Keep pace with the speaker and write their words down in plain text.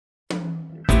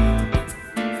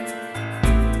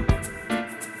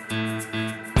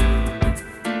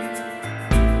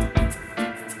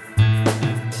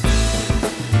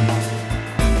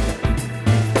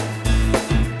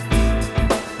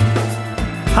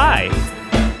Hi.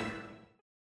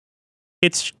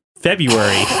 It's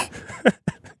February.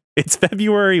 It's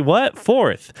February what?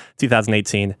 4th,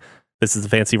 2018. This is the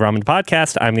Fancy Ramen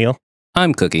Podcast. I'm Neil.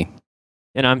 I'm Cookie.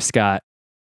 And I'm Scott.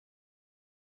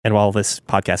 And while this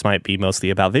podcast might be mostly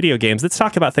about video games, let's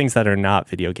talk about things that are not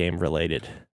video game related.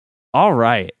 All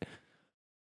right.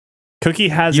 Cookie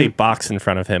has a box in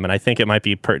front of him, and I think it might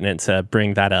be pertinent to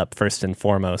bring that up first and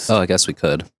foremost. Oh, I guess we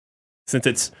could. Since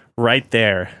it's right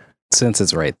there. Since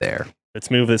it's right there. Let's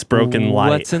move this broken light.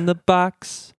 What's in the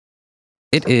box?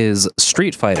 It is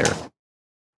Street Fighter.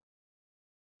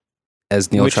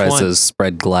 As Neil Which tries one? to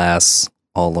spread glass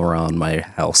all around my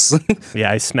house.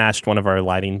 Yeah, I smashed one of our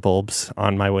lighting bulbs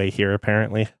on my way here,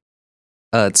 apparently.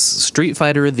 It's Street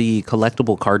Fighter, the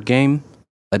collectible card game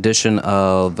edition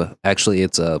of, actually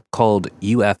it's called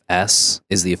UFS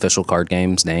is the official card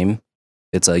game's name.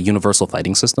 It's a Universal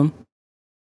Fighting System.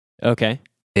 Okay.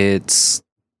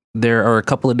 There are a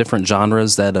couple of different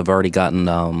genres that have already gotten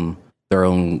their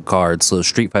own cards. So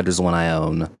Street Fighter's the one I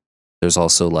own. There's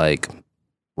also like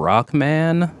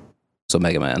Rockman, so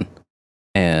Mega Man.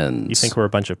 And You think we're a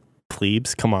bunch of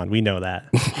plebes? Come on, we know that.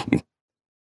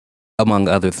 among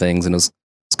other things, and it's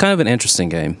kind of an interesting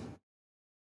game.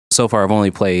 So far, I've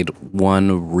only played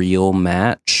one real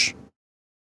match.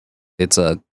 It's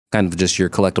a kind of just your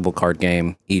collectible card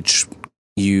game.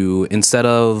 Instead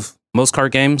of most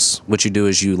card games, what you do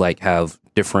is you like have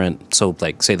different, so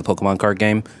like say the Pokemon card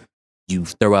game, you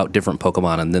throw out different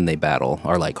Pokemon and then they battle,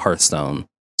 or like Hearthstone.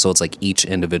 So it's like each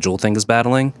individual thing is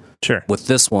battling. Sure. With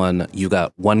this one, you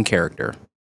got one character.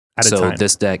 At a So time.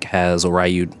 this deck has a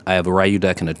Ryu. I have a Ryu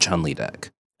deck and a Chun-Li deck.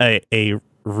 A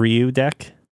Ryu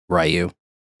deck? Ryu.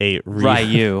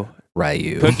 Ryu.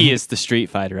 Ryu. Cookie is the Street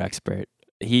Fighter expert.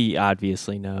 He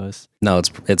obviously knows. No,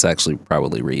 it's actually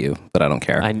probably Ryu, but I don't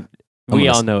care. We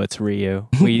all know it's Ryu.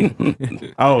 We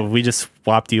Oh, we just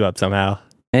swapped you up somehow.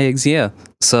 Eggs, yeah.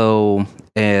 So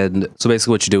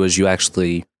basically what you do is you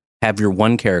actually have your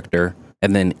one character,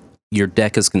 and then your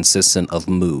deck is consistent of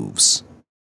moves.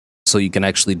 So you can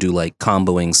actually do like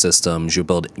comboing systems.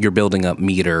 You're building up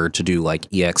meter to do like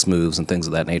EX moves and things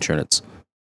of that nature, and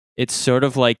it's sort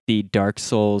of like the Dark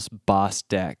Souls boss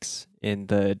decks in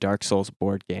the Dark Souls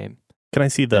board game. Can I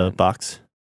see the box?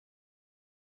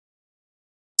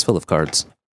 it's full of cards.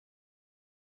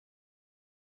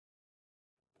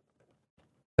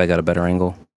 I got a better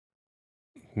angle.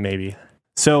 Maybe.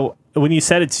 So when you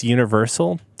said it's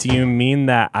universal, do you mean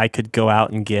that I could go out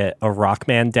and get a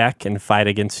Rockman deck and fight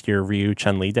against your Ryu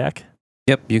Chun-Li deck?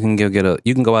 Yep, you can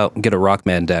go out and get a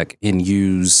Rockman deck and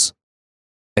use.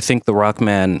 I think the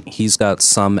Rockman, he's got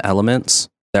some elements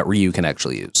that Ryu can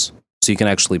actually use. So you can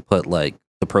actually put like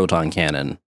the proton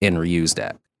cannon in Ryu's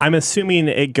deck. I'm assuming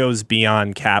it goes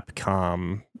beyond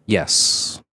Capcom,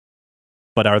 Yes.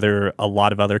 but are there a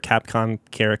lot of other Capcom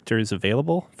characters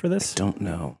available for this? Don't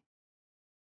know.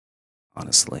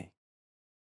 Honestly.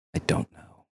 I don't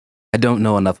know. I don't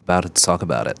know enough about it to talk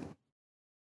about it.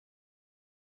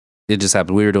 It just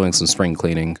happened. We were doing some spring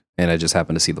cleaning and I just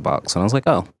happened to see the box. And I was like,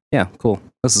 oh, yeah, cool.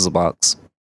 This is a box.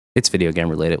 It's video game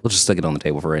related. We'll just stick it on the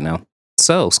table for right now.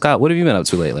 So, Scott, what have you been up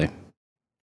to lately?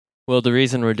 Well, the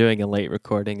reason we're doing a late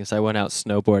recording is I went out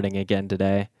snowboarding again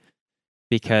today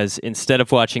because instead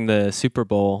of watching the Super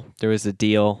Bowl, there was a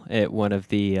deal at one of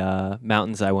the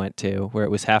mountains I went to where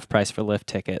it was half price for lift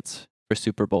tickets for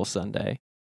Super Bowl Sunday.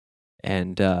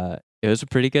 And it was a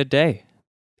pretty good day.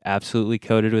 Absolutely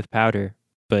coated with powder,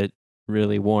 but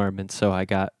really warm. And so I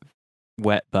got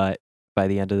wet butt by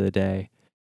the end of the day,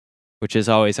 which is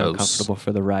always Gross. uncomfortable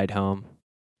for the ride home.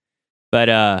 But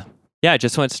yeah, I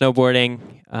just went snowboarding.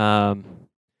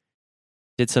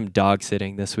 Did some dog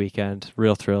sitting this weekend.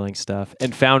 Real thrilling stuff.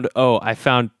 And I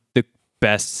found the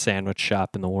best sandwich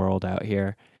shop in the world out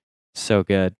here. So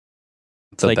good.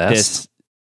 The like best?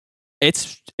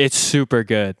 It's super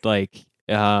good. Like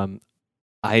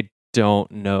I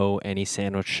don't know any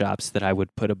sandwich shops that I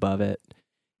would put above it.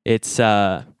 It's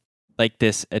like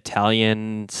this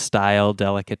Italian style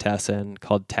delicatessen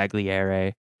called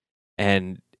Tagliere,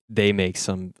 and they make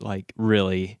some like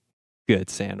really good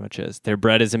sandwiches. Their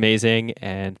bread is amazing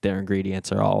and their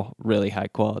ingredients are all really high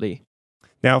quality.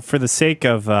 Now, for the sake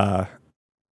of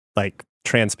like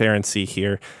transparency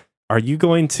here, are you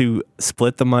going to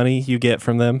split the money you get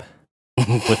from them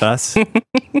with us?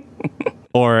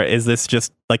 Or is this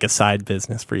just like a side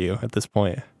business for you at this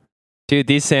point? Dude,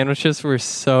 these sandwiches were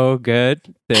so good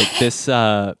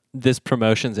that this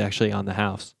promotion's actually on the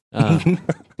house.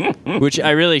 Which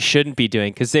I really shouldn't be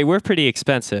doing because they were pretty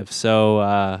expensive.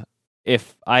 So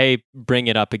if I bring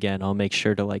it up again, I'll make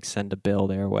sure to like send a bill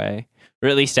their way, or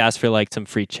at least ask for like some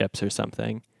free chips or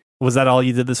something. Was that all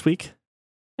you did this week?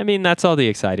 I mean, that's all the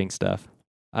exciting stuff.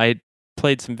 I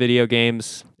played some video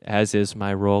games, as is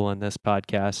my role in this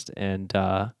podcast, and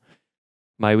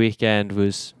my weekend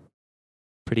was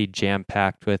pretty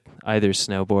jam-packed with either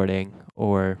snowboarding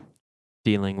or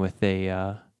dealing with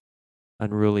a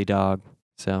unruly dog.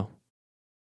 So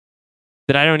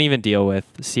that I don't even deal with.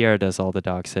 Sierra does all the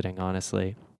dog sitting,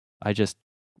 honestly. I just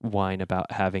whine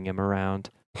about having him around.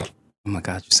 Oh my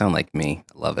God, you sound like me.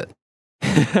 I love it.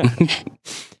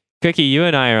 Cookie, you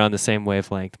and I are on the same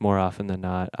wavelength more often than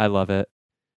not. I love it.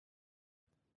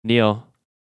 Neil,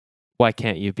 why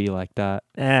can't you be like that?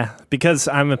 Because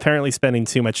I'm apparently spending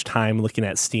too much time looking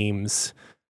at Steam's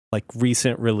like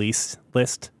recent release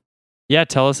list. Yeah,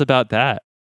 tell us about that.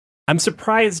 I'm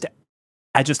surprised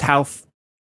at just how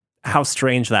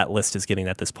strange that list is getting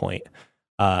at this point,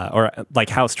 or like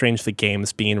how strange the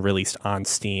games being released on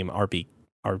Steam are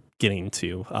getting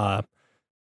to.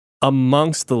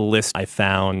 Amongst the list, I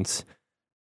found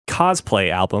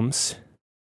cosplay albums,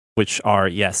 which are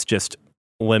just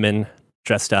women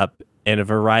dressed up in a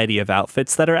variety of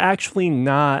outfits that are actually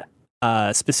not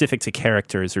specific to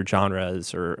characters or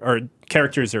genres or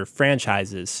characters or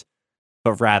franchises,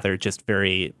 but rather just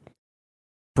very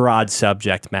broad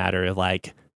subject matter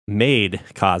like maid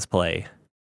cosplay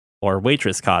or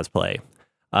waitress cosplay.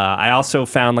 I also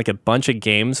found like a bunch of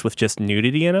games with just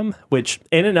nudity in them, which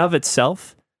in and of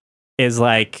itself is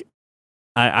like,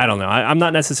 I don't know. I'm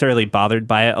not necessarily bothered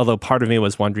by it, although part of me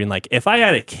was wondering, like, if I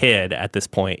had a kid at this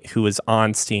point who is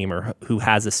on Steam or who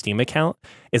has a Steam account,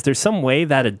 is there some way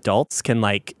that adults can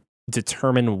like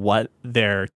determine what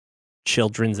their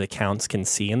children's accounts can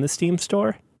see in the Steam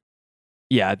store?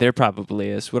 Yeah, there probably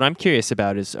is. What I'm curious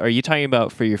about is, are you talking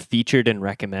about for your featured and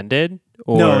recommended?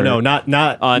 Or No, not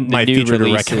on my the new featured or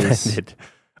releases? recommended.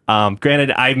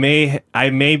 Granted, I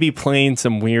may be playing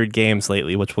some weird games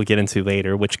lately, which we'll get into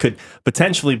later, which could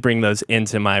potentially bring those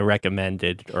into my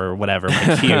recommended or whatever,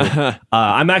 my queue.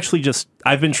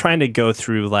 I've been trying to go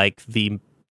through like the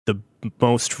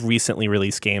most recently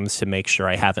released games to make sure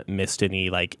I haven't missed any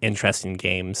like interesting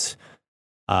games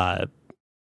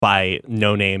by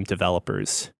no-name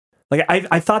developers. Like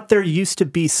I thought there used to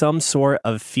be some sort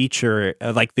of feature,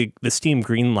 like the Steam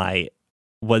Greenlight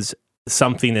was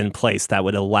something in place that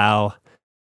would allow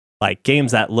like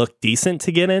games that look decent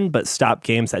to get in, but stop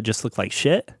games that just look like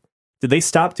shit. Did they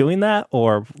stop doing that,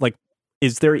 or like,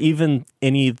 is there even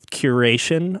any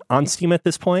curation on Steam at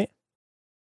this point?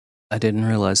 I didn't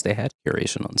realize they had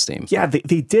curation on Steam. Yeah,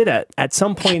 they did at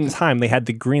some point in time. They had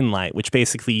the green light, which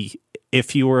basically,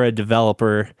 if you were a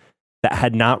developer that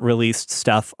had not released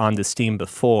stuff onto Steam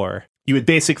before, you would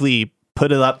basically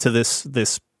put it up to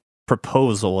this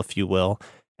proposal, if you will,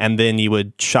 and then you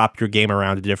would shop your game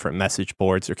around to different message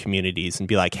boards or communities and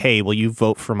be like, hey, will you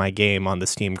vote for my game on the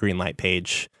Steam Greenlight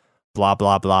page? Blah,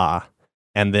 blah, blah.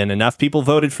 And then enough people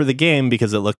voted for the game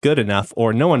because it looked good enough,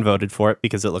 or no one voted for it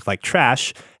because it looked like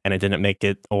trash and it didn't make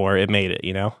it, or it made it,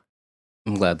 you know?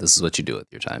 I'm glad this is what you do with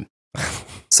your time.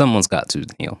 Someone's got to,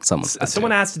 Neil.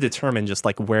 Someone has to determine just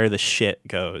like where the shit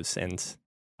goes, and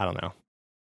I don't know.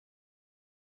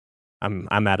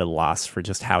 I'm at a loss for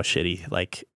just how shitty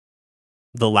like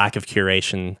the lack of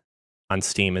curation on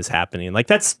Steam is happening. Like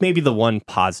that's maybe the one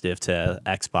positive to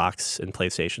Xbox and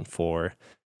PlayStation 4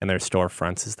 and their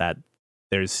storefronts is that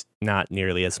there's not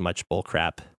nearly as much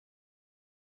bullcrap.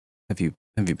 Have you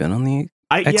been on the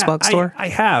Xbox store? I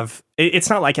have. It's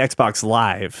not like Xbox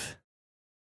Live.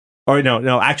 Or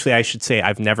no, actually I should say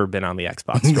I've never been on the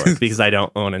Xbox store because I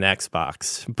don't own an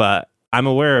Xbox, but I'm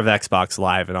aware of Xbox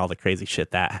Live and all the crazy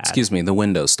shit that had. Excuse me, the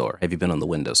Windows Store. Have you been on the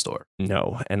Windows Store?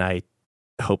 No, and I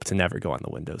hope to never go on the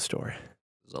Windows Store.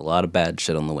 There's a lot of bad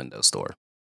shit on the Windows Store.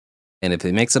 And if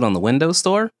it makes it on the Windows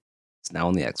Store, it's now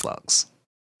on the Xbox.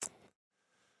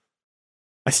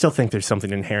 I still think there's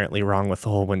something inherently wrong with the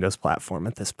whole Windows platform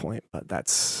at this point, but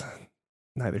that's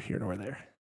neither here nor there.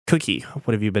 Cookie,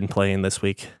 what have you been playing this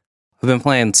week? I've been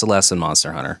playing Celeste and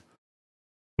Monster Hunter.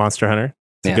 Monster Hunter?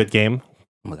 It's a good game.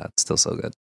 Oh my God, it's still so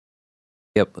good.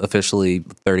 Yep, officially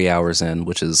 30 hours in,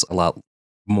 which is a lot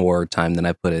more time than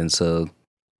I put into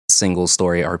single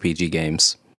story RPG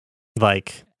games.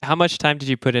 Like, how much time did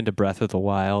you put into Breath of the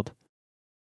Wild?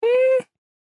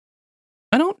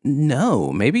 I don't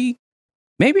know. Maybe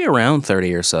around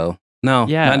 30 or so. No,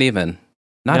 not even.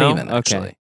 Not even,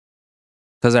 actually.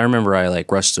 Because I remember I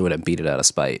like rushed through it and beat it out of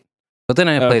spite. But then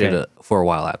I played it for a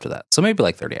while after that. So maybe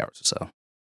like 30 hours or so.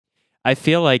 I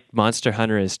feel like Monster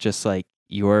Hunter is just like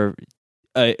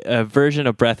a version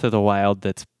of Breath of the Wild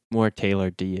that's more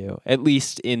tailored to you, at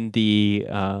least in the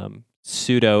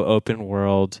pseudo open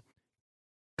world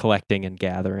collecting and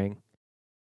gathering.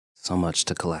 So much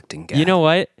to collecting. You know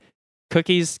what?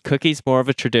 Cookie's more of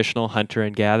a traditional hunter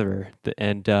and gatherer,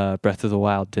 and Breath of the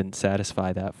Wild didn't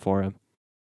satisfy that for him.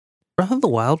 Breath of the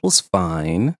Wild was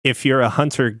fine. If you're a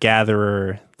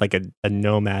hunter-gatherer, like a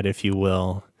nomad, if you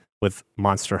will, with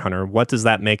Monster Hunter, what does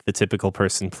that make the typical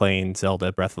person playing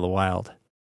Zelda Breath of the Wild?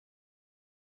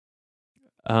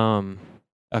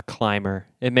 A climber.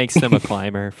 It makes them a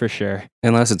climber for sure.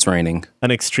 Unless it's raining.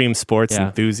 An extreme sports Yeah.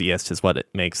 enthusiast is what it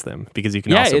makes them, because you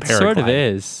can Yeah, also it sort of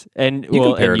paraglide. is. And You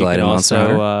can paraglide and in Monster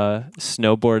Hunter. also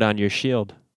snowboard on your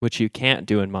shield, which you can't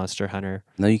do in Monster Hunter.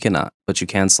 No, you cannot, but you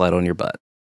can slide on your butt.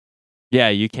 Yeah,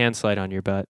 you can slide on your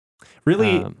butt.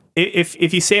 Really,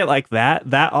 if you say it like that,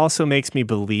 that also makes me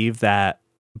believe that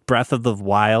Breath of the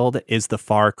Wild is the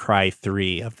Far Cry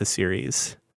 3 of the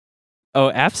series.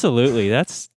 Oh, absolutely.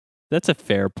 That's a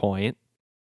fair point.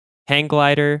 Hang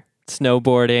glider,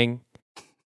 snowboarding,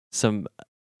 some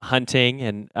hunting,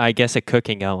 and I guess a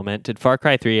cooking element. Did Far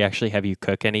Cry 3 actually have you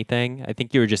cook anything? I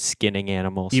think you were just skinning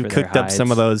animals. You for their cooked up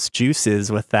some of hides. those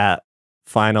juices with that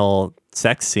final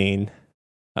sex scene.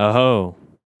 Oh,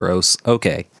 Gross.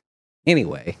 Okay.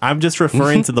 Anyway, I'm just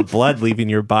referring to the blood leaving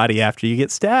your body after you get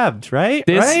stabbed, right?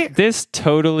 Right? this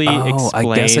totally explains.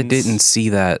 I guess I didn't see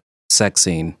that sex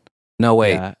scene. No,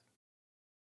 wait. Yeah.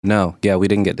 No, yeah, we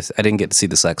didn't get to. I didn't get to see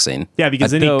the sex scene. Yeah,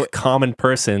 because any Though- common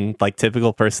person, like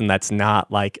typical person that's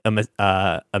not like a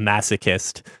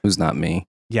masochist, Who's not me?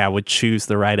 yeah, would choose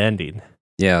the right ending.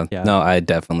 Yeah, Yeah. no, I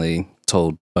definitely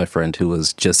told my friend who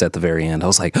was just at the very end. I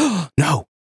was like, oh, no,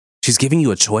 she's giving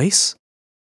you a choice.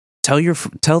 Tell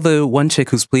the one chick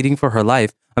who's pleading for her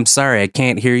life, I'm sorry, I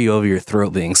can't hear you over your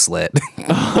throat being slit.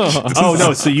 Oh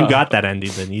no, so you got that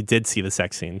ending then. You did see the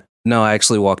sex scene. No, I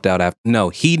actually walked out after. No,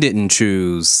 he didn't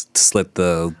choose to slit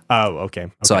the. Oh,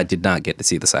 okay. So I did not get to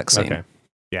see the sex scene.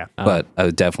 Okay. But I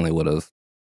definitely would have.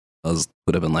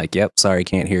 Would have been like, "Yep, sorry,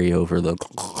 can't hear you over the."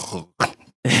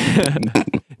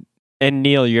 And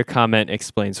Neil, your comment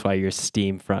explains why your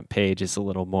Steam front page is a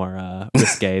little more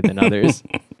risque than others.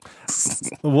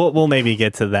 We'll maybe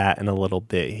get to that in a little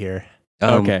bit here.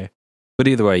 Okay. But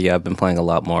either way, yeah, I've been playing a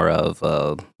lot more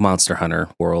of Monster Hunter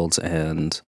Worlds,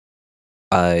 and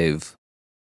I've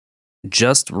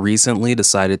just recently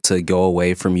decided to go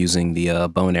away from using the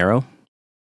bow and arrow.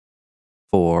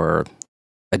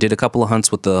 I did a couple of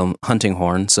hunts with the hunting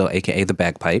horn, so AKA the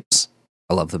bagpipes.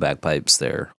 I love the bagpipes.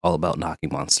 They're all about knocking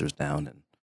monsters down and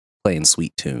playing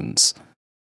sweet tunes.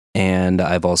 And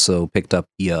I've also picked up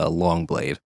the long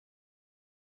blade,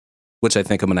 which I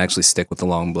think I'm gonna actually stick with the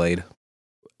long blade.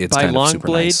 It's By kind long of super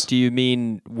blade, nice. do you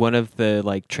mean one of the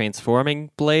like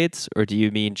transforming blades, or do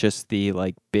you mean just the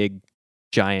like big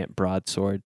giant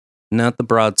broadsword? Not the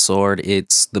broadsword.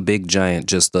 It's the big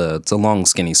giant. It's a long,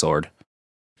 skinny sword.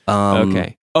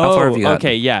 Okay. how far have Oh, you gotten?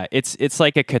 okay. Yeah, it's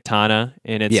like a katana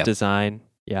in its Yeah. design.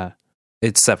 Yeah.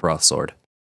 It's Sephiroth's sword.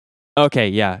 Okay.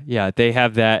 Yeah. Yeah. They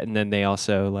have that, and then they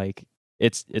also like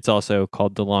it's also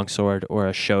called the longsword or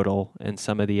a shodel, and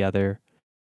some of the other,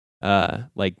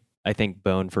 like I think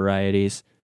bone varieties.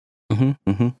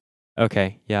 Mm-hmm.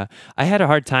 Okay, yeah. I had a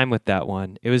hard time with that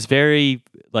one. It was very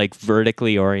like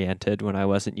vertically oriented when I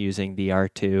wasn't using the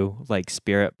R2 like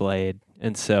spirit blade,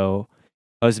 and so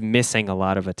I was missing a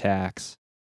lot of attacks,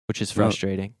 which is Well-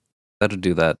 frustrating. That'll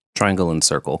do that. Triangle and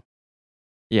circle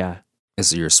Yeah.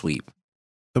 is your sweep.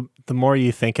 The more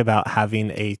you think about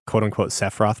having a quote unquote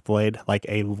Sephiroth blade, like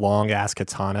a long ass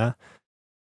katana,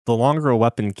 the longer a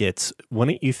weapon gets,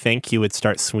 wouldn't you think you would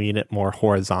start swinging it more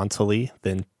horizontally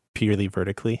than purely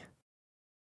vertically?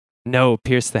 No,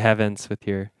 pierce the heavens with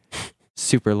your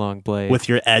super long blade. With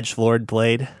your edgelord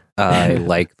blade? I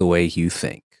like the way you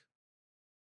think.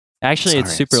 Actually, it's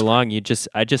Sorry, super sorry. long.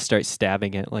 I just start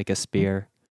stabbing it like a spear.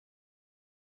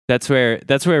 That's where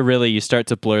really you start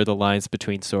to blur the lines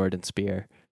between sword and spear.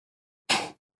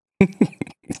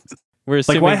 We're Like,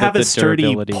 assuming why that have the a sturdy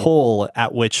durability- pole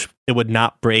at which it would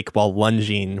not break while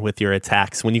lunging with your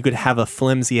attacks when you could have a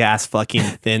flimsy ass fucking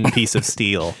thin piece of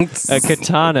steel? a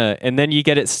katana, and then you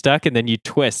get it stuck, and then you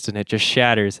twist, and it just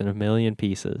shatters in a million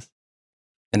pieces.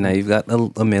 And now you've got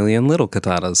a million little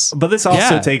katanas. But this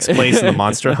also Yeah. takes place in the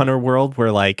Monster Hunter world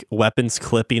where like weapons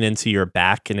clipping into your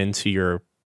back and into your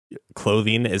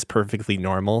clothing is perfectly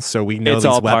normal. So we know It's these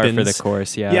all par weapons for the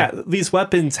course. Yeah. yeah, these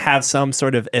weapons have some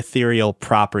sort of ethereal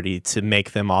property to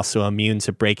make them also immune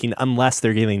to breaking unless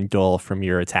they're getting dull from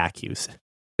your attack use.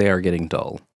 They are getting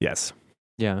dull. Yes.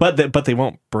 Yeah. But they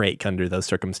won't break under those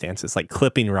circumstances. Like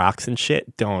clipping rocks and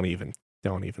shit, don't even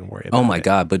worry about Oh my it.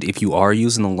 god, but if you are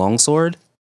using the longsword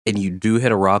and you do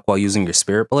hit a rock while using your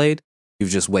spirit blade,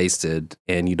 you've just wasted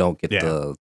and you don't get Yeah.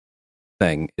 the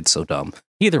thing. It's so dumb.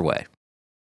 Either way.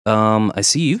 I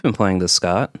see you've been playing this,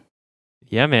 Scott.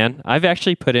 Yeah, man. I've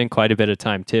actually put in quite a bit of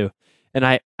time too. And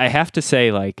I have to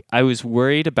say, like, I was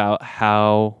worried about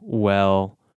how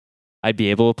well I'd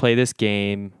be able to play this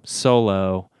game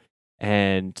solo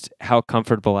and how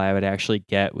comfortable I would actually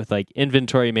get with like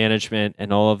inventory management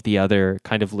and all of the other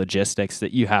kind of logistics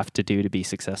that you have to do to be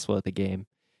successful at the game.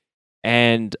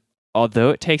 And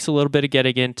although it takes a little bit of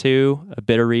getting into, a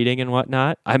bit of reading and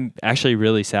whatnot, I'm actually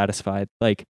really satisfied.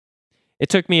 Like, it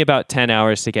took me about 10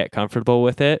 hours to get comfortable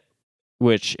with it,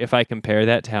 which if I compare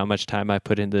that to how much time I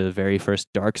put into the very first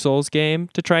Dark Souls game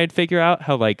to try and figure out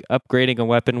how like upgrading a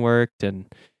weapon worked and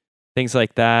things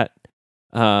like that,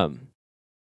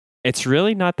 it's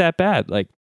really not that bad. Like,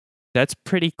 that's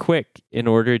pretty quick in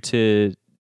order to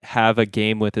have a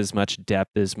game with as much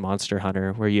depth as Monster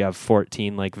Hunter, where you have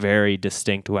 14 like very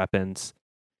distinct weapons,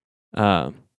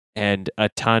 and a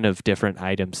ton of different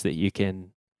items that you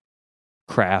can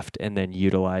craft and then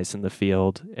utilize in the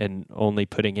field, and only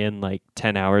putting in like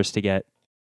 10 hours to get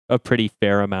a pretty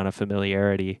fair amount of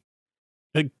familiarity.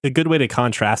 A good way to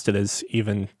contrast it is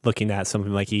even looking at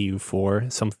something like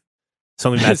EU4, something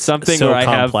that's Something so where I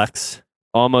have complex.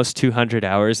 Almost 200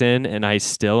 hours in, and I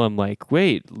still am like,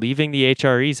 wait, leaving the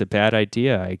HRE is a bad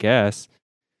idea, I guess.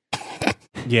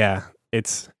 Yeah,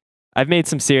 I've made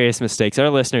some serious mistakes. Our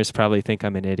listeners probably think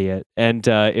I'm an idiot, and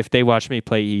if they watch me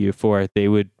play EU4,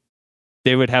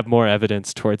 they would have more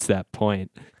evidence towards that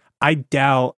point. I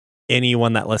doubt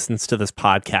anyone that listens to this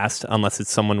podcast, unless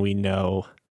it's someone we know,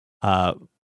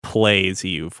 plays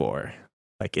EU4.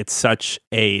 Like, it's such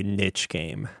a niche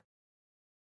game.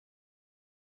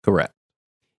 Correct.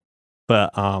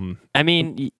 But I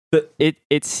mean,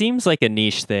 it seems like a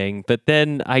niche thing, but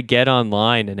then I get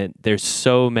online and there's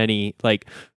so many, like,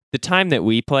 the time that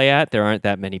we play at, there aren't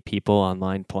that many people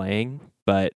online playing,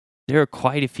 but there are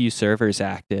quite a few servers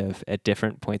active at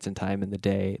different points in time in the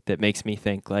day that makes me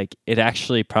think like it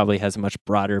actually probably has a much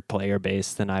broader player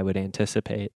base than I would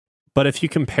anticipate. But if you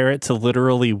compare it to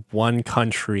literally one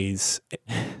country's,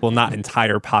 well, not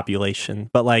entire population,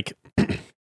 but like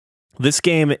this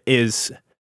game is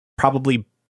probably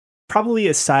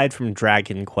aside from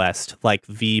Dragon Quest, like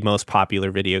the most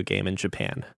popular video game in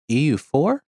Japan.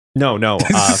 EU4? No,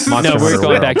 Monster No, Hunter we're going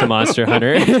World. back to Monster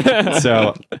Hunter.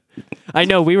 So I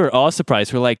know we were all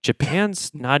surprised. We're like,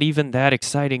 Japan's not even that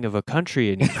exciting of a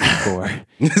country in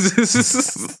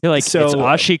EU4. You're like, So- it's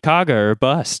Ashikaga or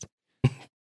bust.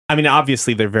 I mean,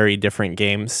 obviously they're very different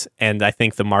games, and I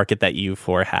think the market that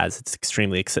EU4 has, it's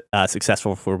extremely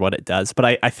successful for what it does.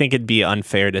 But I think it'd be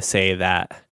unfair to say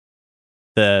that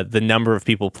the number of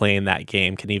people playing that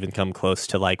game can even come close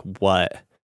to like what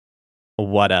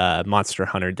Monster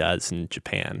Hunter does in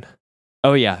Japan.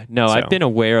 Oh yeah, no, So- I've been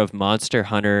aware of Monster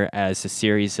Hunter as a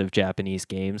series of Japanese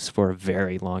games for a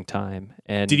very long time.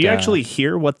 And Did you actually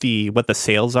hear what the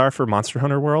sales are for Monster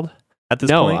Hunter World at this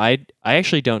No, point? I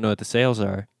actually don't know what the sales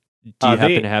are. Do you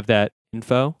happen to have that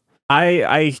info?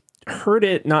 I heard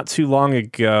it not too long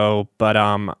ago, but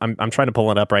I'm trying to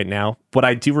pull it up right now. What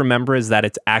I do remember is that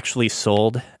it's actually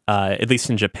sold, at least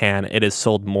in Japan, it is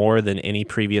sold more than any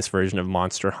previous version of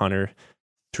Monster Hunter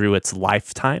through its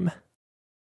lifetime.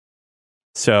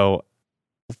 So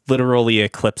literally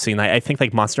eclipsing, I think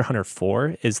like Monster Hunter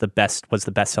 4 was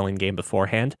the best selling game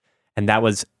beforehand, and that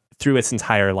was through its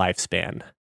entire lifespan.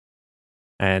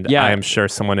 And Yeah. I am sure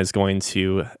someone is going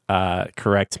to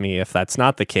correct me if that's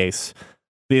not the case.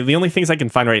 The only things I can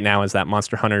find right now is that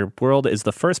Monster Hunter World is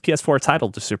the first PS4 title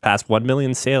to surpass 1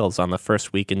 million sales on the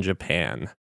first week in Japan.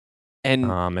 And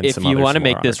And if some you other want to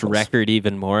similar make this articles. record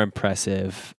even more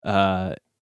impressive,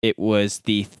 it was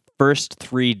the first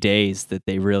 3 days that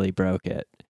they really broke it.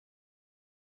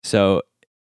 So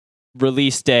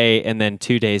release day and then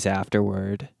 2 days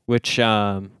afterward, which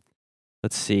let's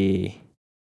see,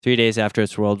 3 days after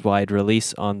its worldwide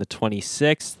release on the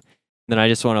 26th. Then I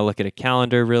just want to look at a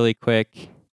calendar really quick.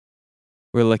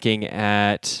 We're looking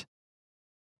at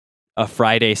a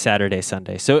Friday, Saturday,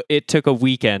 Sunday. So it took a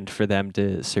weekend for them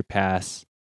to surpass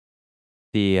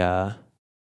the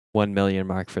 1 million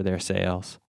mark for their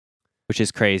sales, which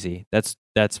is crazy. That's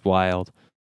wild.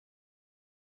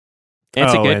 And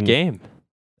it's a good game.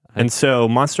 And so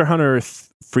Monster Hunter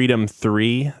Freedom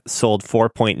 3 sold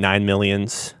 4.9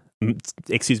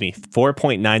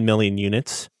 million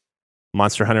units.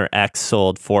 Monster Hunter X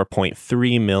sold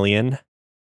 4.3 million.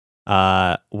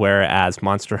 Whereas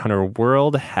Monster Hunter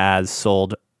World has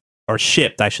sold, or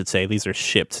shipped, I should say, these are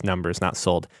shipped numbers, not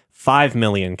sold, 5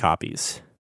 million copies,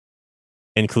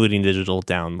 including digital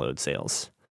download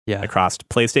sales Yeah. across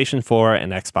PlayStation 4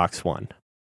 and Xbox One.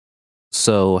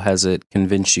 So has it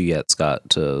convinced you yet, Scott,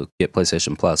 to get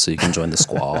PlayStation Plus so you can join the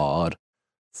squad?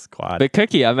 Squad. But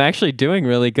Cookie, I'm actually doing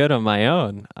really good on my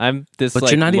own. I'm this But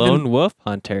like you're not lone even- wolf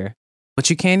hunter. But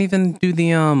you can't even do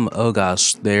the oh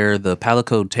gosh, they're the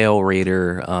Palico Tail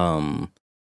Raider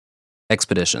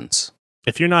expeditions.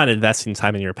 If you're not investing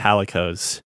time in your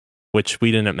palicos, which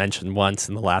we didn't mention once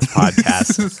in the last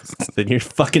podcast, then you're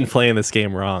fucking playing this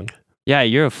game wrong. Yeah,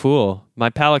 you're a fool. My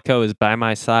Palico is by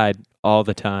my side all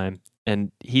the time,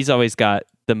 and he's always got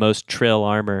the most trill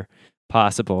armor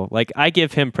possible. Like, I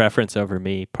give him preference over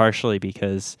me, partially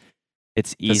because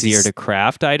it's easier he's- to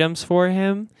craft items for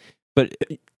him, but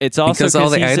it's also because all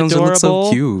the he's items adorable. look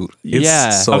so cute. It's Yeah.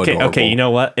 so Okay, adorable. okay, you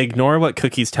know what? Ignore what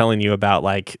Cookie's telling you about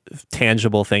like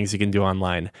tangible things you can do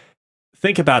online.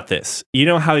 Think about this. You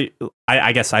know how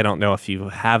I guess I don't know if you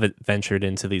haven't ventured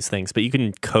into these things, but you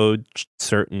can code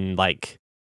certain like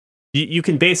you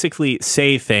can basically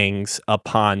say things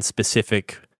upon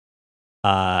specific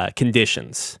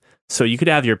conditions. So you could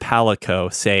have your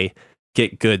Palico say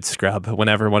 "Get good, scrub"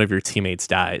 whenever one of your teammates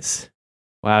dies.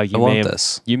 Wow, I you want may have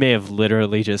this. you may have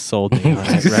literally just sold me on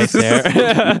it right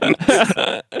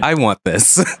there. I want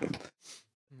this.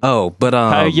 Oh, but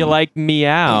How you like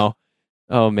meow?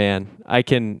 Oh man, I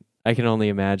can only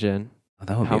imagine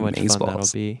that would how be much fun that'll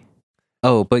amazeballs. be.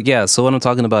 Oh, but yeah. So what I'm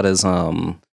talking about is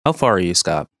how far are you,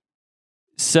 Scott?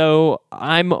 So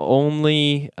I'm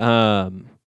only,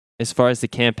 as far as the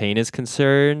campaign is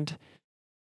concerned,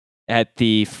 at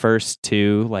the first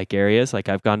two like areas. Like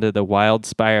I've gone to the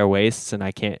Wildspire Wastes, and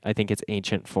I think it's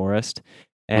Ancient Forest,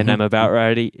 and Mhm. I'm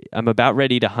about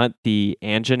ready to hunt the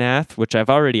Anjanath, which I've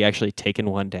already actually taken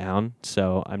one down,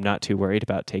 so I'm not too worried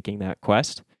about taking that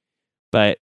quest.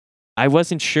 But I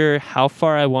wasn't sure how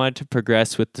far I wanted to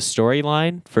progress with the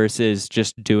storyline versus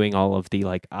just doing all of the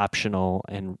like optional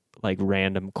and like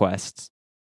random quests.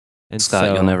 And Scott,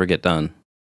 so, you'll never get done.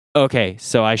 Okay,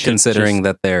 so I should Considering just-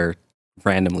 that they're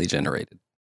randomly generated.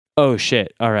 Oh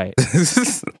shit! All right, You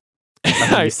said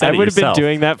I it would have been yourself.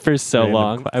 doing that for so Random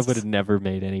long. I quests. would have never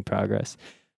made any progress.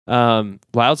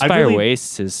 Wildspire really-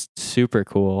 Wastes is super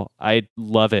cool. I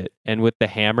love it. And with the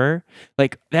hammer,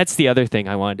 like that's the other thing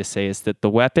I wanted to say is that the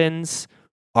weapons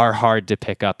are hard to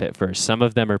pick up at first. Some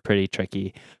of them are pretty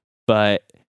tricky, but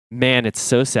man, it's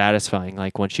so satisfying.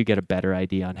 Like once you get a better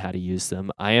idea on how to use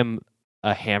them, I am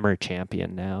a hammer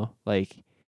champion now. Like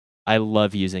I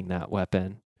love using that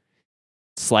weapon.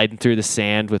 Sliding through the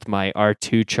sand with my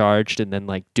R2 charged and then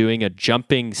like doing a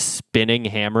jumping, spinning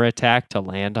hammer attack to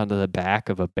land onto the back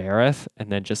of a Bareth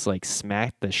and then just like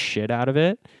smack the shit out of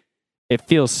it. It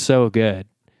feels so good.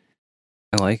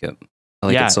 I like it. I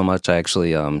like Yeah. it so much. I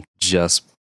actually just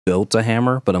built a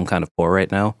hammer, but I'm kind of poor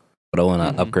right now. But I want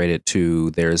to Mhm. upgrade it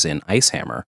to there's an ice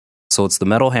hammer. So it's the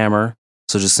metal hammer.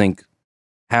 So just think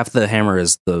half the hammer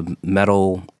is the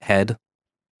metal head,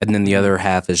 and then the other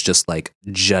half is just like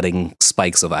jutting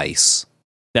spikes of ice.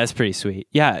 That's pretty sweet.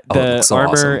 Yeah, Oh, it the looks so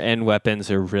armor awesome. and weapons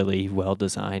are really well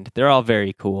designed. They're all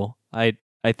very cool. I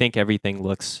think everything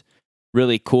looks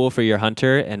really cool for your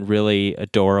hunter and really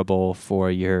adorable for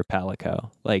your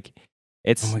Palico. Like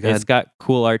Oh my God. it's got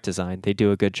cool art design. They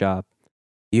do a good job.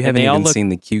 You And haven't they all even look- seen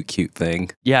the cute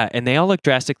thing. Yeah, and they all look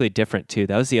drastically different too.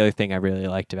 That was the other thing I really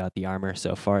liked about the armor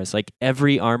so far. Is like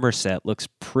every armor set looks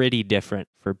pretty different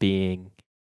for being,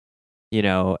 you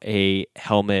know, a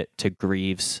helmet to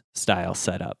Greaves style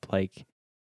setup. Like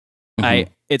Mhm.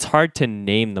 it's hard to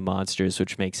name the monsters,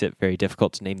 which makes it very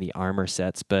difficult to name the armor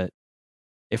sets, but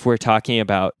if we're talking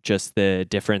about just the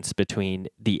difference between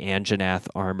the Anjanath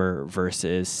armor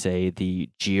versus, say, the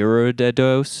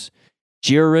Gyarados,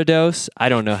 I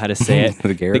don't know how to say it. the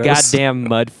The Gyarados? goddamn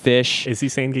mudfish. Is he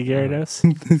saying Gyarados?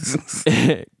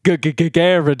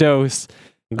 Gyarados.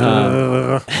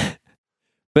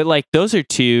 But like those are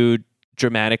two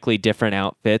dramatically different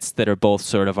outfits that are both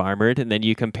sort of armored, and then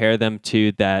you compare them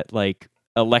to that like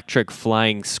electric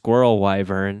flying squirrel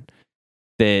wyvern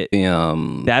that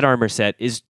the, that armor set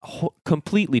is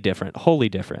completely different, wholly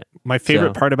different. My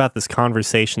favorite So- part about this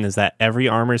conversation is that every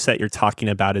armor set you're talking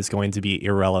about is going to be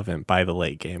irrelevant by the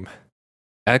late game.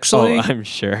 actually, Oh, I'm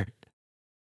sure.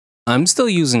 I'm still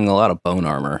using a lot of bone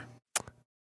armor.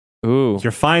 Ooh,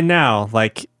 You're fine now.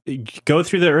 Like, go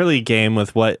through the early game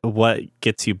with what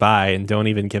gets you by, and don't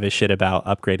even give a shit about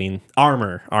upgrading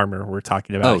armor. We're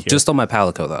talking about Oh, here. just on my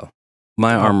Palico though.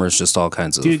 My armor is just all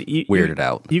kinds of Dude, you- weirded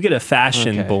out. You get a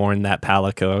fashion Okay. born that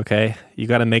Palico, okay? You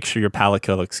got to make sure your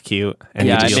Palico looks cute and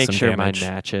yeah, you I deal make some sure damage. mine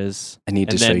matches. I need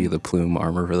to And show then- you the plume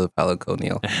armor for the Palico,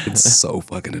 Neil. It's so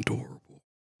fucking adorable.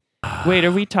 Wait,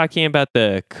 are we talking about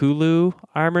the Kulu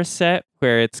armor set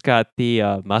where it's got the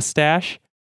mustache?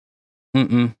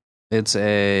 Mm-mm. It's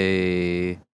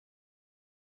a...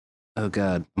 Oh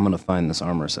god, I'm gonna find this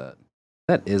armor set.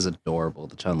 That is adorable,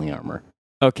 the Chun-Li armor.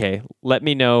 Okay, let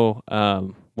me know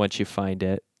once you find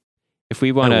it. If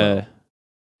we want to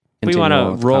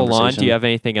roll on, do you have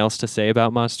anything else to say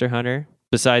about Monster Hunter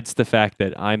besides the fact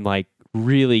that I'm like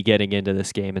really getting into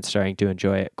this game and starting to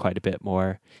enjoy it quite a bit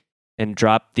more, and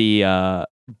dropped the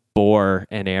boar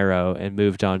and arrow and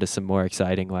moved on to some more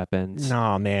exciting weapons?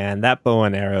 No, man, that bow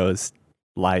and arrow is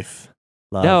life.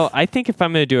 Love. No, I think if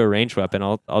I'm going to do a ranged weapon,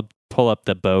 I'll pull up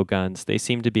the bow guns. They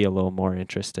seem to be a little more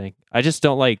interesting. I just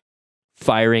don't like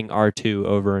firing R2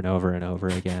 over and over and over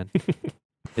again.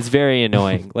 It's very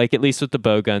annoying. Like, at least with the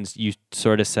bow guns, you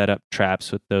sort of set up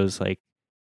traps with those like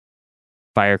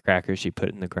firecrackers you put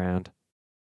in the ground.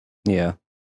 Yeah.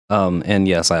 And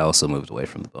yes, I also moved away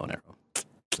from the bow and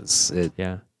arrow.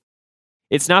 Yeah.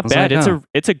 It's not bad.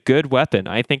 It's a good weapon.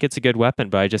 I think it's a good weapon,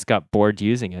 but I just got bored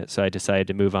using it, so I decided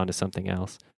to move on to something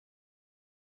else.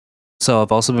 So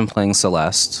I've also been playing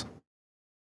Celeste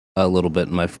a little bit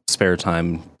in my spare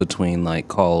time between like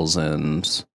calls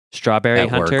and Strawberry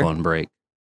Hunter work on break.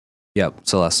 Yep,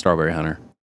 Celeste Strawberry Hunter,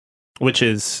 which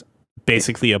is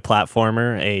basically a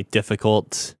platformer, a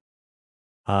difficult,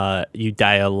 you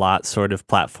die a lot sort of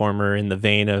platformer in the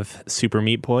vein of Super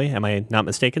Meat Boy. Am I not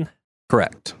mistaken?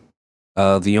 Correct.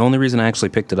 The only reason I actually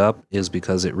picked it up is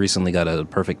because it recently got a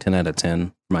perfect 10 out of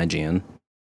 10 from IGN. And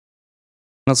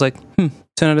I was like, 10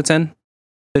 out of 10?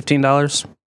 $15?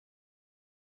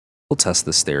 We'll test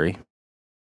this theory.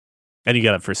 And you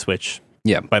got it for Switch.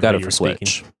 Yeah, got it for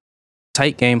Switch.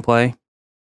 Tight gameplay.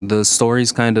 The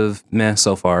story's kind of meh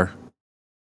so far,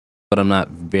 but I'm not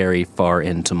very far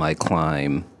into my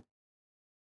climb.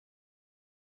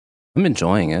 I'm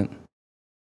enjoying it.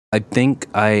 I think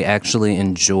I actually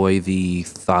enjoy the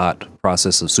thought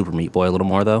process of Super Meat Boy a little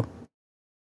more, though,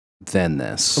 than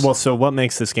this. Well, so what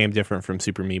makes this game different from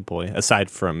Super Meat Boy,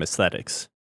 aside from aesthetics?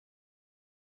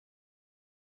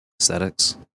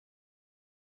 Aesthetics?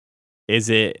 Is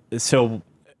it...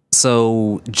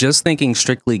 So, just thinking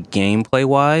strictly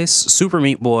gameplay-wise, Super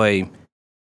Meat Boy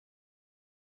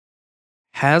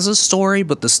has a story,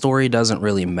 but the story doesn't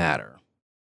really matter.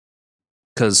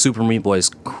 Because Super Meat Boy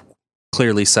is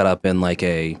clearly set up in like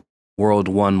a World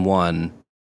 1-1,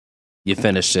 you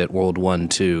finished it, World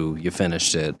 1-2, you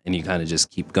finished it, and you kind of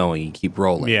just keep going, you keep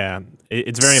rolling. Yeah,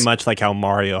 it's very much like how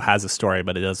Mario has a story,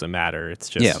 but it doesn't matter. It's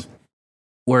just... Yeah.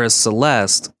 Whereas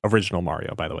Celeste... Original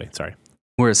Mario, by the way, sorry.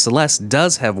 Whereas Celeste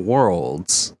does have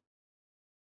worlds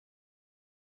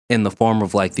in the form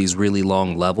of like these really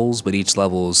long levels, but each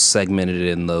level is segmented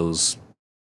in those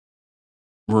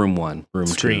room 1, room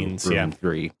Screens, 2, room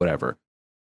 3, whatever.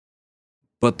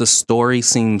 But the story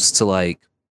seems to like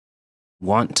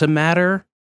want to matter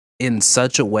in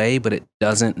such a way, but it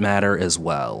doesn't matter as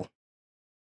well.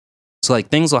 So like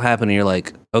things will happen and you're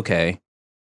like, okay,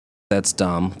 that's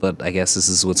dumb, but I guess this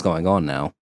is what's going on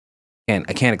now.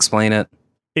 I can't explain it.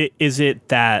 Is it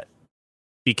that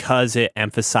because it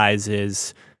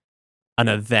emphasizes an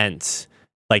event,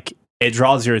 like it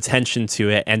draws your attention to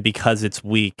it, and because it's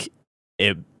weak,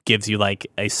 it gives you like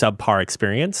a subpar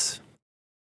experience?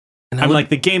 I'm like,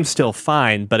 the game's still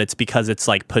fine, but it's because it's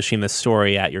like pushing the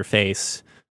story at your face.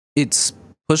 It's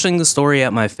pushing the story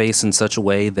at my face in such a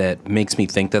way that makes me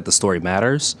think that the story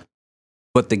matters,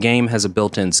 but the game has a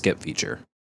built-in skip feature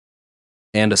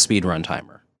and a speedrun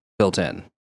timer built in.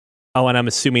 Oh, and I'm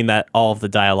assuming that all of the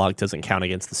dialogue doesn't count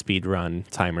against the speedrun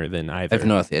timer then either. I have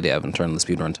no idea. I haven't turned the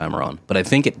speedrun timer on, but I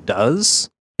think it does,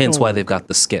 hence why they've got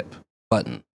the skip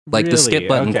button. Like the skip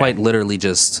button quite literally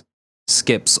just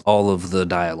skips all of the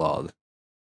dialogue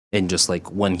in just like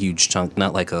one huge chunk,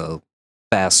 not like a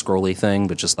fast scrolly thing,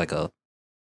 but just like a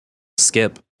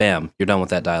skip, bam, you're done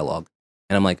with that dialogue.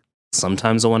 And I'm like,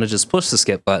 sometimes I want to just push the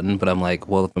skip button, but I'm like,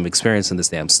 well, if I'm experiencing this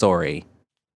damn story,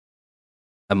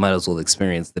 I might as well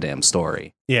experience the damn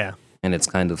story. Yeah. And it's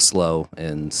kind of slow,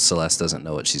 and Celeste doesn't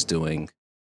know what she's doing.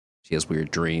 She has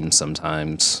weird dreams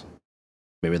sometimes.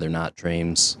 Maybe they're not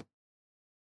dreams.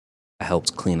 I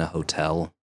helped clean a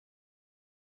hotel.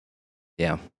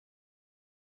 Yeah.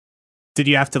 Did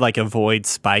you have to like avoid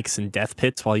spikes and death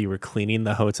pits while you were cleaning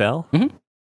the hotel? Mm-hmm.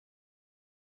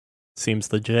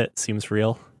 Seems legit. Seems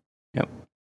real. Yep.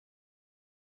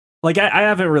 Like, I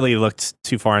haven't really looked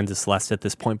too far into Celeste at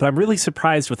this point, but I'm really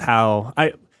surprised with how...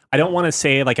 I don't want to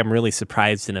say, like, I'm really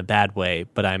surprised in a bad way,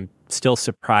 but I'm still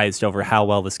surprised over how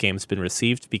well this game's been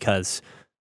received because,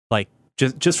 like,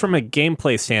 just from a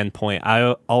gameplay standpoint,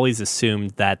 I always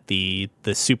assumed that the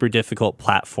super difficult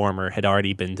platformer had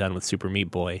already been done with Super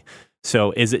Meat Boy.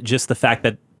 So is it just the fact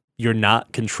that you're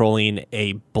not controlling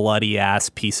a bloody-ass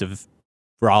piece of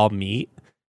raw meat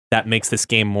that makes this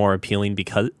game more appealing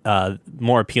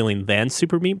than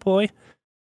Super Meat Boy?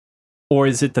 Or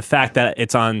is it the fact that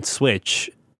it's on Switch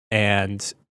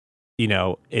and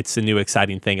it's a new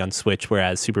exciting thing on Switch,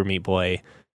 whereas Super Meat Boy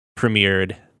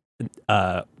premiered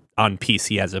on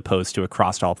PC as opposed to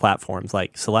across all platforms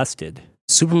like Celeste did.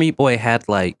 Super Meat Boy had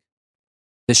like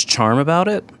this charm about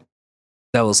it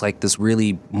that was like this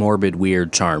really morbid,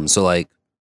 weird charm. So like,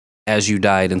 as you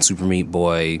died in Super Meat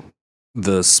Boy,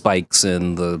 the spikes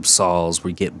and the saws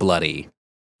would get bloody.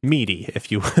 Meaty,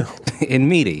 if you will. And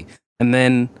meaty. And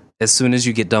then as soon as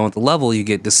you get done with the level, you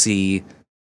get to see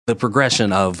the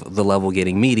progression of the level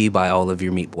getting meaty by all of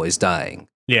your Meat Boys dying.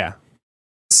 Yeah.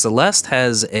 Celeste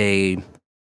has a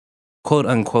quote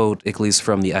unquote, at least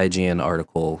from the IGN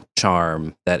article,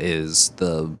 charm that is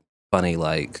the funny,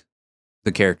 like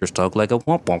the characters talk like a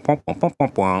womp womp womp womp womp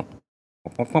womp womp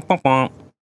womp womp womp womp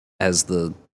as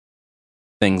the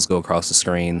things go across the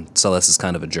screen. Celeste is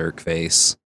kind of a jerk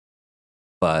face,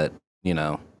 but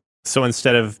So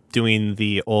instead of doing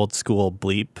the old school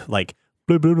bleep, like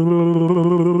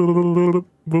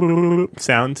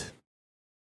sound,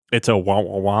 it's a wah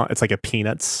wah wah. It's like a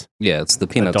Peanuts. Yeah, it's the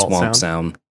Peanuts adult wonk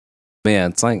sound. But yeah,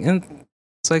 it's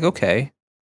like okay.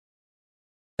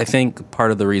 I think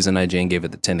part of the reason IGN gave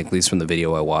it the 10, at least from the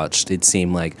video I watched, it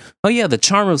seemed like, oh yeah, the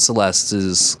charm of Celeste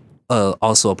is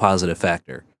also a positive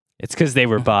factor. It's because they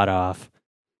were bought off.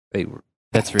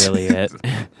 That's really it.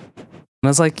 And I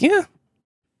was like, yeah.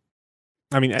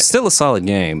 I mean, still a solid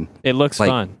game. It looks Like,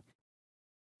 fun.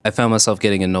 I found myself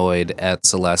getting annoyed at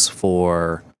Celeste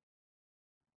for...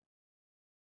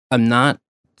 I'm not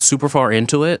super far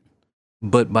into it,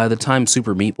 but by the time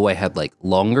Super Meat Boy had like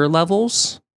longer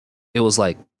levels, it was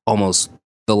like almost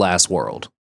the last world.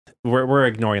 we're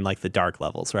ignoring like the dark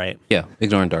levels, right? Yeah,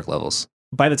 ignoring dark levels.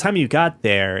 By the time you got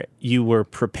there, you were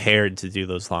prepared to do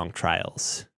those long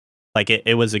trials. Like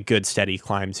it was a good steady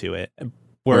climb to it.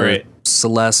 Where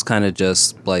Celeste kind of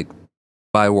just like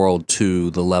by World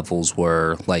 2, the levels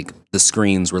were like the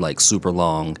screens were like super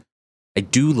long. I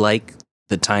do like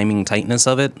the timing tightness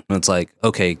of it. And it's like,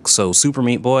 okay, so Super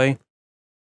Meat Boy,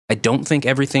 I don't think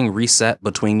everything reset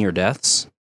between your deaths.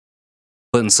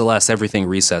 But in Celeste, everything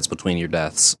resets between your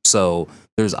deaths. So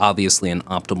there's obviously an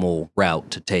optimal route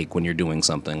to take when you're doing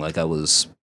something. Like I was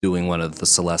doing one of the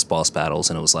Celeste boss battles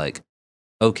and it was like,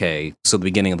 okay, so the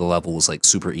beginning of the level was like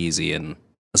super easy and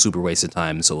a super waste of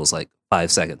time. So it was like 5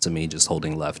 seconds of me just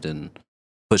holding left and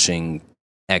pushing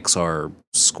X or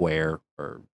square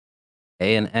or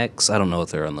A and X. I don't know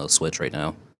if they're on the Switch right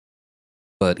now.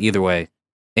 But either way,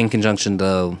 in conjunction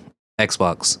to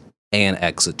Xbox, A and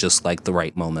X at just like the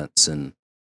right moments. And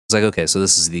it's like, okay, so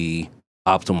this is the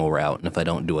optimal route. And if I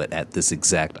don't do it at this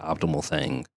exact optimal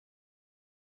thing.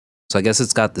 So I guess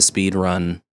it's got the speed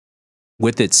run.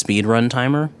 With its speed run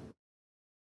timer,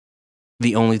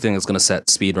 the only thing that's going to set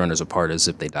speedrunners apart is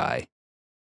if they die.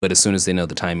 But as soon as they know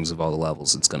the timings of all the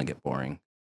levels, it's going to get boring.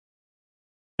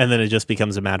 And then it just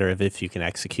becomes a matter of if you can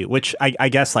execute, which I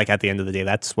guess like at the end of the day,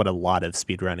 that's what a lot of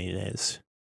speedrunning is.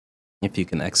 If you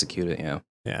can execute it, yeah.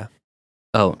 Yeah.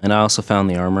 Oh, and I also found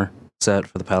the armor set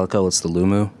for the Palico. It's the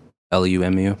Lumu,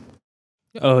 Lumu.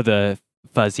 Oh, the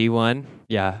fuzzy one?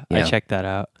 Yeah, I checked that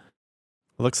out.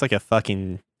 It looks like a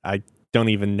fucking... I don't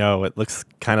even know. It looks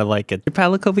kind of like a... Your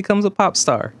Palico becomes a pop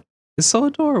star. It's so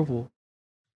adorable.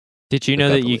 Did you know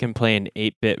that you can play an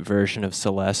 8-bit version of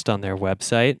Celeste on their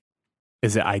website?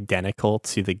 Is it identical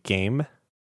to the game?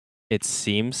 It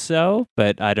seems so,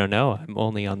 but I don't know. I'm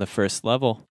only on the first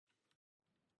level.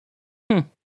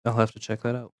 I'll have to check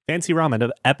that out. Fancy Ramen,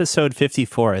 episode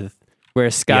 54. Where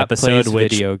Scott plays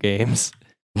video games.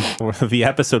 The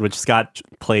episode which Scott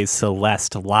plays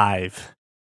Celeste live.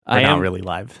 Not really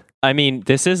live. I mean,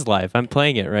 this is live. I'm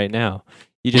playing it right now.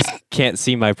 You just can't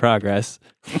see my progress.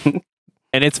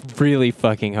 And it's really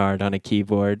fucking hard on a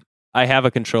keyboard. I have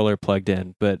a controller plugged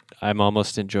in, but I'm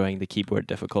almost enjoying the keyboard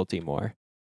difficulty more.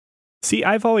 See,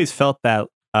 I've always felt that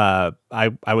I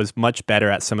was much better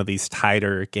at some of these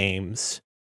tighter games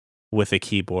with a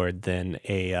keyboard than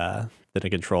a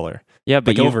controller. Yeah,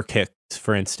 but like Overkicked,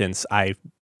 for instance, I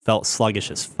felt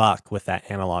sluggish as fuck with that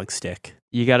analog stick.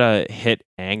 You gotta hit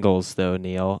angles though,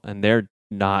 Neil, and they're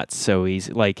not so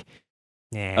easy. Like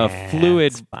a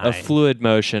fluid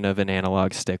motion of an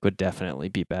analog stick would definitely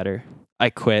be better. I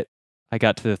quit. I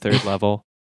got to the 3rd level.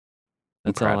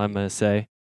 That's all I'm gonna say.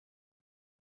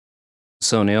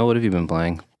 So Neil, what have you been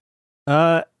playing?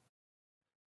 I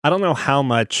don't know how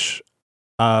much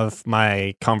of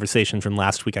my conversation from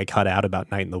last week I cut out about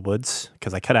Night in the Woods,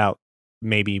 because I cut out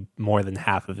maybe more than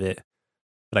half of it.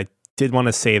 But I did want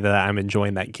to say that I'm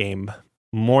enjoying that game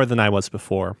more than I was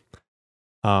before.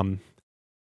 We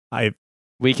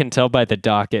can tell by the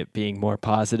docket being more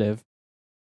positive.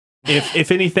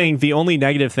 If anything, the only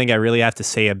negative thing I really have to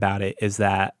say about it is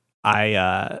that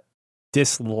I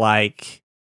dislike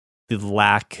the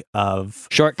lack of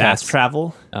Shortcuts. fast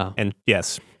travel. Oh. And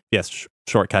yes,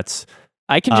 shortcuts.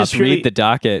 I can just purely- read the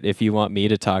docket if you want me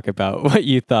to talk about what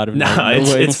you thought of No, Night in the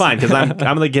it's Woods. fine because I'm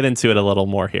going to get into it a little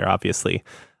more here, obviously.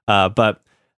 But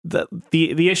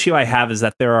the issue I have is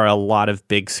that there are a lot of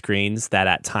big screens that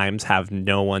at times have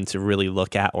no one to really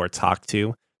look at or talk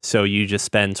to. So you just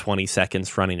spend 20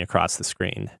 seconds running across the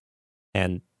screen.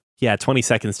 And yeah, 20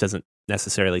 seconds doesn't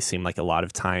necessarily seem like a lot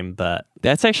of time, but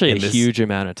That's actually a in this- huge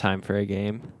amount of time for a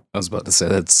game. I was about to say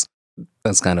that's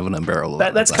kind of an unbearable.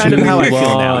 that's amount kind of time. how I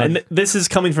feel now. Long. And this is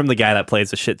coming from the guy that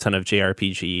plays a shit ton of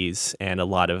JRPGs and a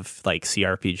lot of like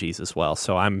CRPGs as well.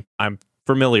 So I'm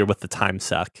familiar with the time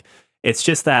suck. It's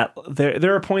just that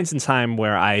there are points in time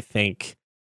where I think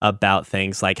about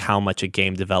things like how much a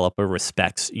game developer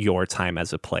respects your time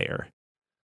as a player.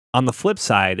 On the flip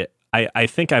side, I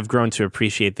think I've grown to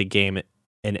appreciate the game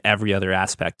in every other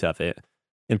aspect of it.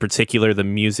 In particular, the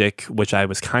music, which I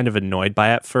was kind of annoyed by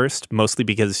at first, mostly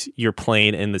because you're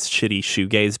playing in this shitty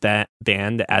shoegaze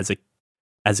band as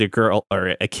a girl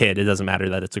or a kid. It doesn't matter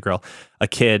that it's a girl, a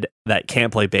kid that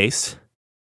can't play bass.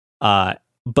 But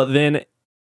then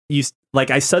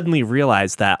I suddenly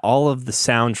realized that all of the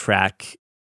soundtrack,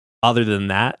 other than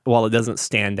that, while it doesn't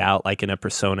stand out like in a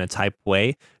Persona type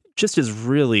way, just is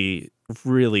really,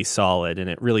 really solid, and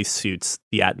it really suits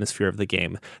the atmosphere of the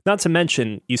game. Not to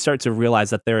mention, you start to realize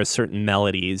that there are certain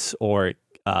melodies or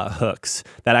hooks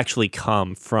that actually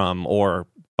come from, or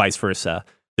vice versa,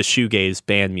 the shoegaze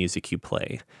band music you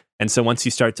play. And so once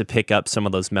you start to pick up some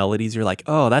of those melodies, you're like,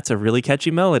 oh, that's a really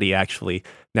catchy melody, actually.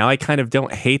 Now I kind of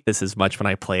don't hate this as much when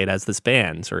I play it as this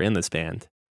band or in this band.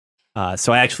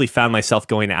 So I actually found myself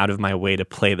going out of my way to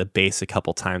play the bass a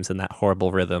couple times in that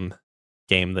horrible rhythm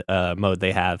game mode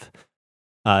they have.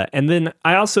 And then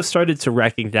I also started to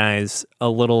recognize a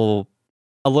little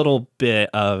bit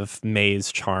of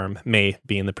May's charm, May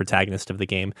being the protagonist of the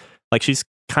game. Like, she's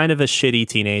kind of a shitty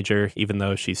teenager, even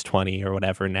though she's 20 or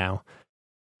whatever now.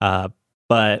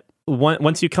 But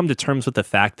once you come to terms with the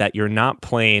fact that you're not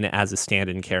playing as a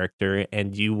stand-in character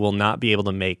and you will not be able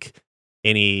to make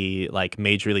any like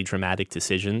majorly dramatic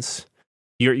decisions,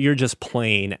 you're just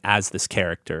playing as this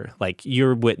character. Like,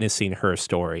 you're witnessing her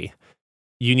story.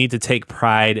 You need to take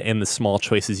pride in the small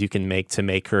choices you can make to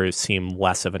make her seem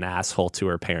less of an asshole to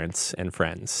her parents and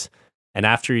friends. And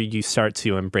after you start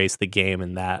to embrace the game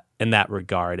in that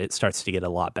regard, it starts to get a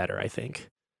lot better, I think.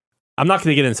 I'm not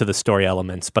going to get into the story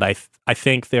elements, but I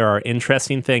think there are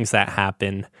interesting things that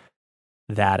happen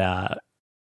that,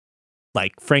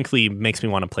 frankly, makes me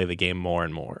want to play the game more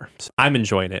and more. So I'm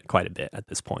enjoying it quite a bit at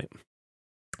this point.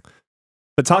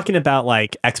 But talking about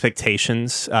like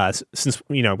expectations, since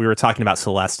we were talking about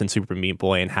Celeste and Super Meat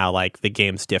Boy and how like the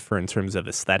games differ in terms of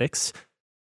aesthetics,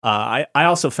 I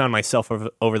also found myself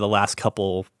over the last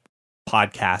couple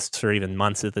podcasts or even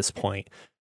months at this point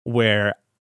where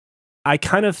I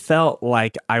kind of felt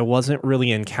like I wasn't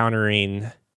really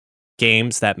encountering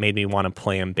games that made me want to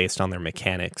play them based on their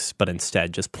mechanics, but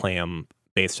instead just play them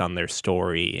based on their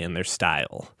story and their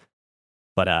style.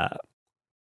 But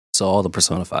So all the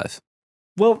Persona 5.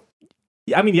 well,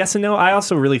 I mean, yes and no. I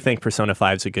also really think Persona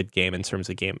 5 is a good game in terms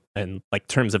of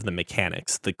terms of the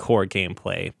mechanics, the core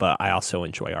gameplay, but I also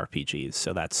enjoy RPGs,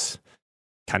 so that's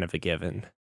kind of a given.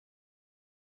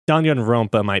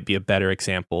 Danganronpa might be a better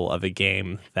example of a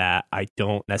game that I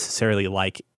don't necessarily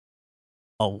like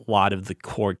a lot of the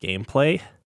core gameplay.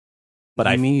 But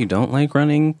I mean, you don't like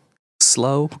running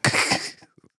slow?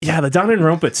 Yeah, the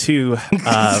Danganronpa 2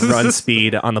 run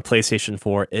speed on the PlayStation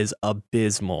 4 is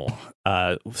abysmal.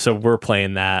 So we're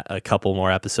playing that. A couple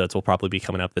more episodes will probably be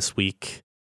coming up this week.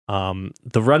 The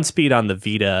run speed on the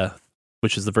Vita,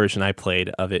 which is the version I played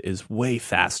of it, is way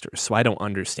faster. So I don't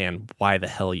understand why the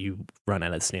hell you run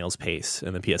at a snail's pace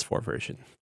in the PS4 version.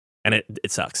 And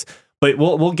it sucks. But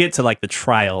we'll get to like the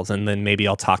trials, and then maybe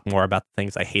I'll talk more about the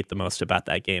things I hate the most about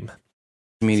that game.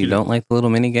 I mean, you don't like the little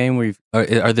mini game where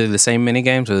are they the same mini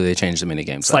games, or do they change the mini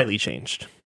games? Slightly changed.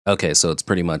 Okay, so it's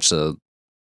pretty much a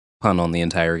pun on the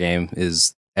entire game.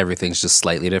 Is everything's just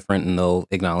slightly different, and they'll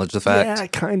acknowledge the fact? Yeah,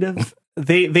 kind of.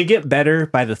 They get better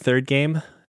by the third game.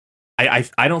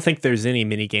 I don't think there's any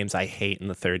mini games I hate in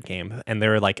the third game, and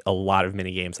there are like a lot of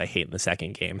mini games I hate in the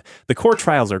second game. The core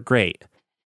trials are great,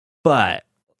 but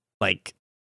like,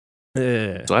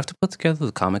 Do I have to put together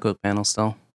the comic book panel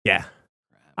still? yeah.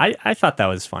 I thought that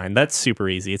was fine. That's super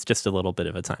easy. It's just a little bit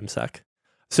of a time suck.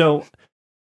 So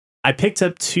I picked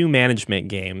up 2 management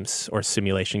games or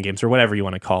simulation games or whatever you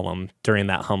want to call them during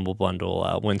that Humble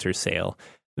Bundle winter sale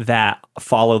that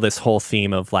follow this whole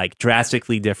theme of like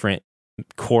drastically different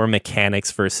core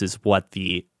mechanics versus what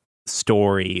the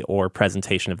story or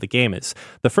presentation of the game is.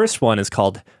 The first one is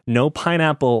called No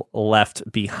Pineapple Left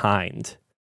Behind.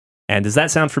 And does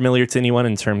that sound familiar to anyone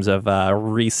in terms of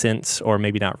recent, or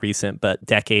maybe not recent, but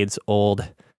decades old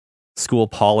school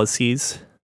policies?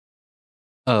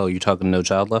 Oh, you're talking No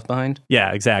Child Left Behind?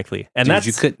 Yeah, exactly. And Dude,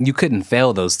 that's you couldn't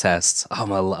fail those tests. I've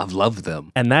loved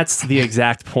them. and that's the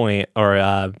exact point,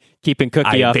 or Keeping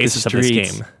Cookie off the basis of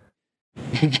streets. this game.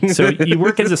 So you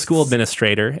work as a school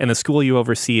administrator, and the school you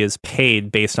oversee is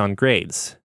paid based on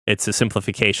grades. It's a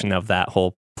simplification of that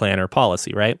whole plan or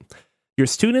policy, right? Your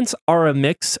students are a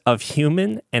mix of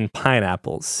human and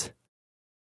pineapples.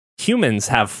 Humans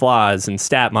have flaws and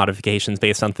stat modifications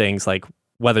based on things like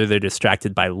whether they're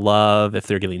distracted by love, if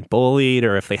they're getting bullied,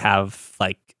 or if they have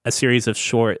like a series of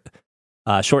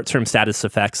short-term status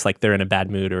effects like they're in a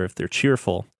bad mood or if they're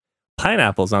cheerful.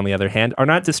 Pineapples, on the other hand, are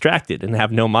not distracted and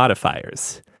have no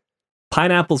modifiers.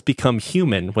 Pineapples become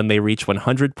human when they reach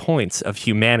 100 points of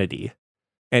humanity,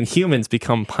 and humans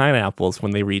become pineapples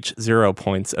when they reach 0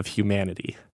 points of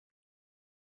humanity.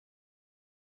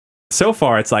 So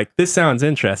far, it's like, this sounds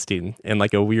interesting in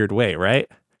like a weird way, right?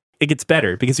 It gets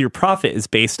better because your profit is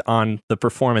based on the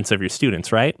performance of your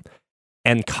students, right?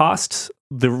 And costs,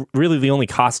 the only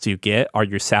costs you get are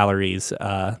your salaries,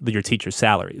 your teachers'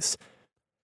 salaries.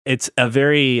 It's a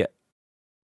very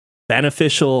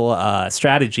beneficial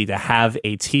strategy to have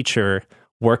a teacher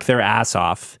work their ass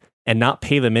off and not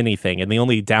pay them anything. And the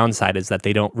only downside is that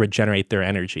they don't regenerate their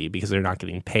energy because they're not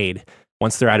getting paid.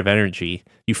 Once they're out of energy,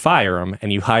 you fire them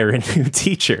and you hire a new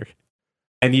teacher.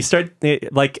 And you start,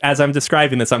 like, as I'm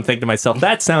describing this, I'm thinking to myself,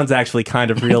 that sounds actually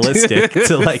kind of realistic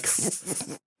to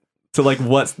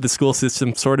what the school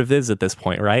system sort of is at this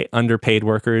point, right? Underpaid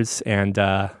workers, and,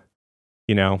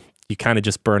 you kind of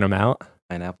just burn them out.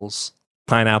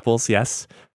 Pineapples, yes.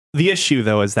 The issue,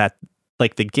 though, is that,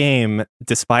 like, the game,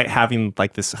 despite having,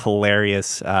 like, this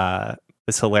hilarious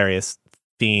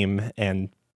theme and,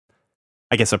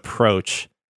 I guess, approach,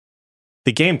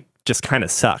 the game just kind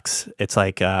of sucks. It's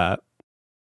like,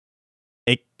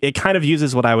 it kind of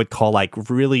uses what I would call like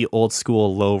really old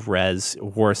school low res,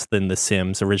 worse than the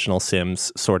Sims, original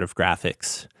Sims sort of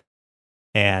graphics.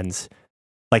 And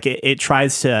like it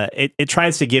tries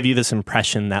to give you this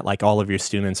impression that like all of your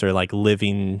students are like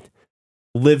living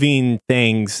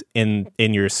things in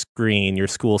your screen, your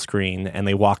school screen, and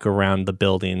they walk around the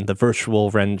building, the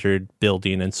virtual rendered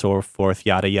building and so forth,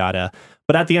 yada yada.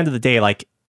 But at the end of the day, like,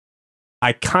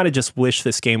 I kind of just wish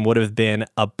this game would have been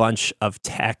a bunch of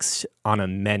text on a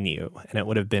menu, and it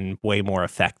would have been way more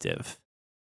effective.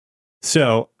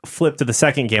 So, flip to the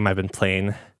second game I've been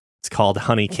playing. It's called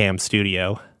Honeycam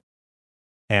Studio.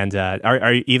 And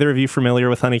are either of you familiar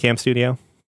with Honeycam Studio?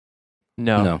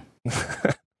 No.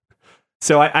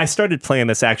 So I started playing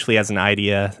this actually as an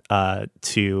idea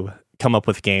to come up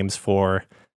with games for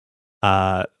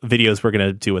videos we're going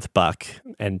to do with Buck.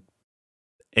 And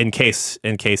in case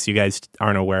you guys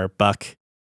aren't aware, Buck,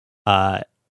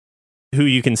 who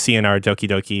you can see in our Doki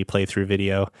Doki playthrough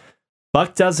video,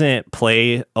 Buck doesn't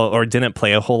play or didn't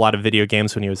play a whole lot of video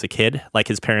games when he was a kid. Like,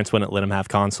 his parents wouldn't let him have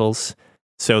consoles.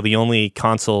 So the only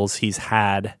consoles he's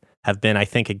had have been, I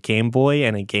think, a Game Boy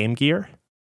and a Game Gear.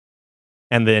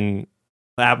 And then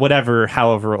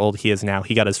however old he is now,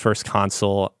 he got his first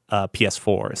console,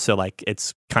 PS4. So like,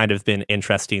 it's kind of been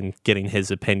interesting getting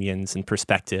his opinions and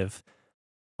perspective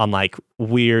on like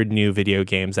weird new video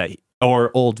games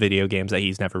or old video games that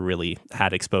he's never really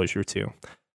had exposure to.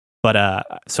 But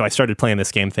so I started playing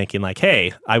this game thinking like,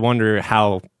 hey, I wonder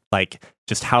how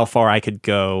far I could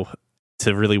go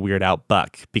to really weird out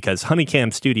Buck, because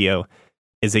Honeycam Studio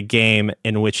is a game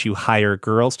in which you hire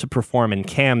girls to perform in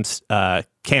cam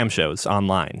shows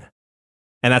online.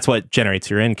 And that's what generates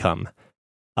your income.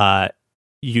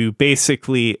 You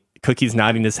basically, Cookie's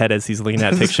nodding his head as he's looking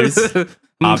at pictures.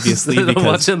 Obviously, because I'm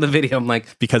watching the video, I'm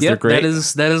like, because they're great.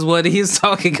 That is what he's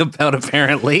talking about,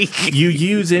 apparently. You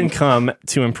use income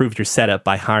to improve your setup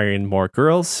by hiring more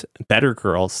girls, better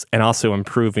girls, and also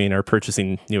improving or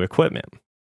purchasing new equipment.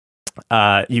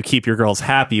 You keep your girls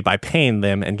happy by paying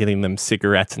them and getting them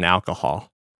cigarettes and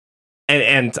alcohol.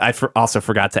 And I also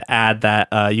forgot to add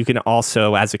that you can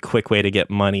also, as a quick way to get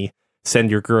money,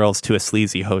 send your girls to a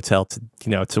sleazy hotel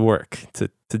to work, to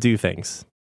do things,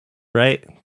 right?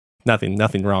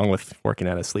 Nothing wrong with working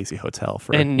at a sleazy hotel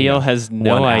for. And Neil has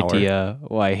no idea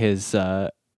why his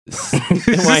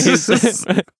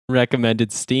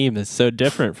recommended Steam is so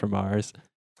different from ours.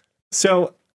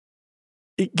 So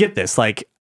get this, like,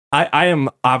 I am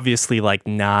obviously like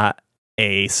not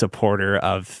a supporter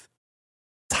of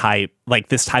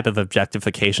this type of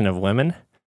objectification of women.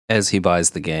 As he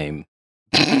buys the game.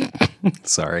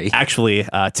 Sorry. Actually,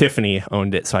 Tiffany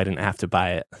owned it, so I didn't have to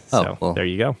buy it. So Oh, well. there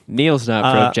you go. Neil's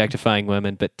not for objectifying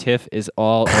women, but Tiff is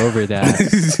all over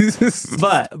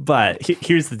that. But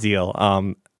here's the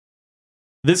deal.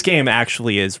 This game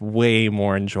actually is way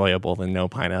more enjoyable than No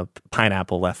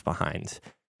Pineapple Left Behind.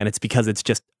 And it's because it's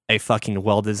just a fucking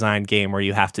well-designed game where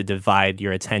you have to divide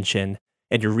your attention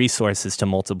and your resources to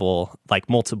multiple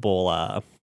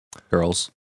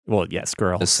Girls. well, yes,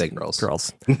 girls. Just say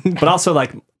girls. But also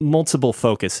like multiple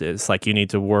focuses. Like you need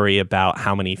to worry about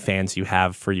how many fans you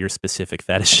have for your specific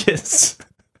fetishes.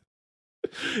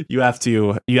 You have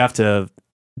to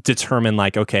determine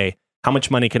like, okay, how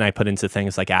much money can I put into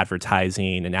things like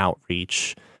advertising and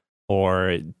outreach,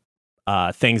 or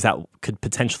things that could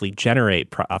potentially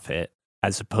generate profit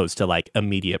as opposed to like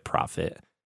immediate profit,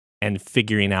 and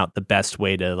figuring out the best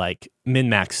way to like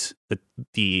min-max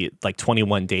the like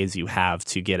 21 days you have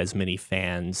to get as many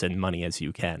fans and money as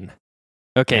you can.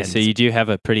 Okay, so you do have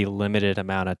a pretty limited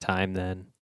amount of time then.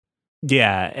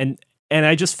 Yeah, and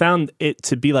I just found it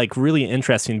to be like really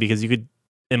interesting because you could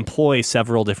employ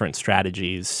several different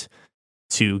strategies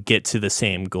to get to the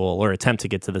same goal, or attempt to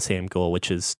get to the same goal, which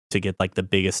is to get like the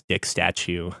biggest dick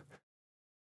statue.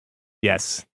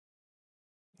 Yes.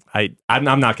 I'm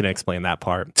not going to explain that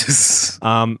part.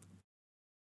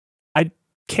 I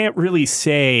can't really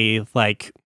say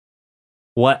like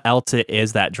what else it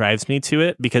is that drives me to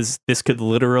it, because this could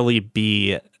literally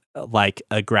be like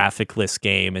a graphicless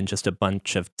game and just a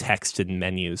bunch of text and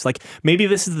menus. Like maybe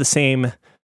this is the same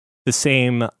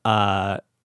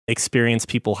experience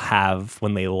people have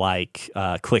when they like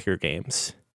clicker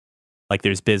games. Like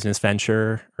there's Business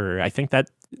Venture, or I think that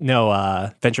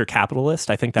Venture Capitalist.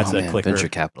 I think that's a clicker. Venture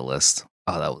Capitalist.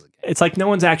 Oh, that was a game. It's like no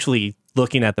one's actually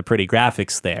looking at the pretty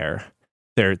graphics there.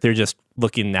 They're just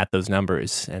looking at those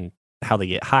numbers and how they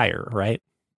get higher, right?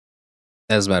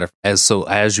 As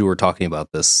you were talking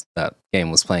about this, that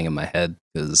game was playing in my head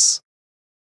because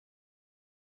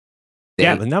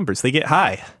the numbers, they get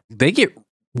high. They get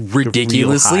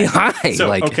ridiculously high.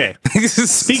 So, okay.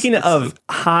 Speaking of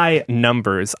high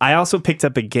numbers, I also picked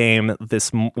up a game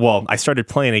I started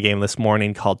playing a game this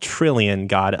morning called Trillion: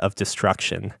 God of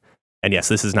Destruction. And yes,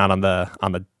 this is not on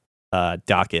the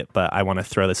docket, but I want to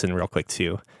throw this in real quick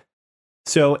too.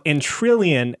 So in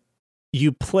Trillion,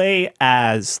 you play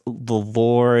as the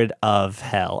Lord of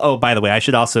Hell. Oh, by the way, I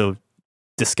should also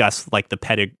discuss like the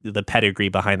pedigree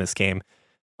behind this game.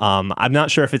 I'm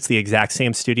not sure if it's the exact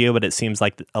same studio, but it seems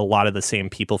like a lot of the same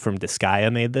people from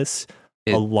Disgaea made this.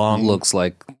 Looks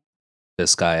like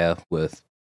Disgaea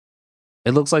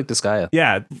It looks like Disgaea.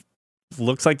 Yeah,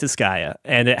 looks like Disgaea,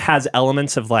 and it has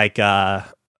elements of like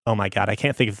oh my god, I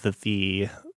can't think of the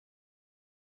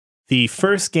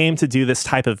first game to do this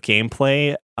type of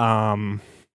gameplay.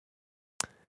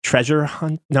 Treasure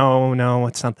Hunt? No,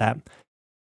 it's not that.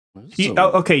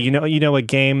 Okay, you know a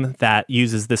game that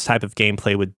uses this type of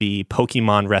gameplay would be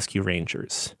Pokemon Rescue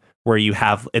Rangers, where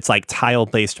it's like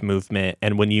tile-based movement,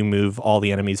 and when you move, all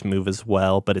the enemies move as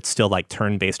well, but it's still like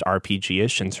turn-based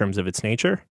RPG-ish in terms of its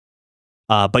nature.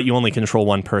 But you only control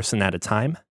one person at a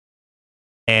time.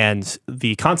 And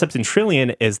the concept in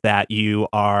Trillion is that you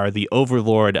are the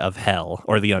overlord of hell,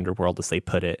 or the underworld as they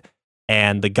put it,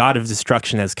 and the god of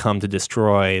destruction has come to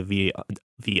destroy the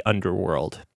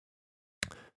underworld.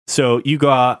 So you go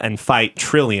out and fight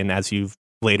Trillion, as you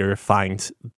later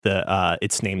find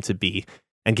its name to be,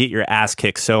 and get your ass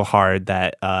kicked so hard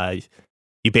that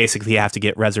you basically have to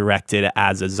get resurrected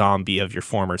as a zombie of your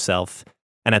former self.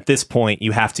 And at this point,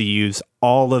 you have to use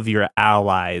all of your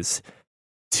allies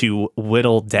to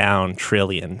whittle down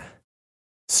Trillion.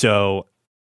 So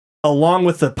along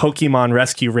with the Pokemon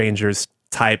Rescue Rangers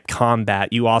type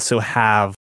combat, you also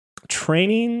have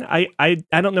training. I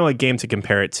don't know a game to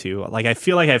compare it to. Like, I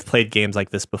feel like I've played games like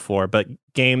this before, but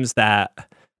games that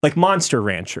like Monster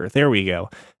Rancher, there we go.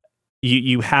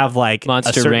 You have like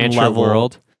Monster a certain Rancher level.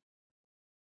 World.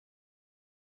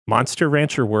 Monster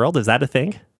Rancher World, is that a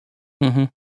thing? Mm-hmm.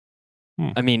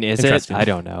 I mean, is it? Interesting. I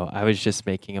don't know. I was just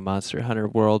making a Monster Hunter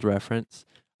World reference.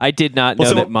 I did not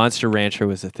know that Monster Rancher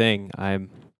was a thing.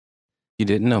 You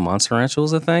didn't know Monster Rancher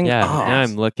was a thing? Yeah, Oh. now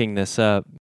I'm looking this up.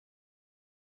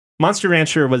 Monster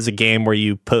Rancher was a game where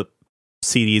you put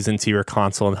CDs into your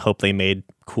console and hope they made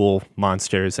cool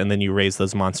monsters, and then you raised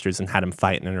those monsters and had them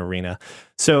fight in an arena.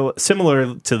 So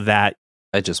similar to that.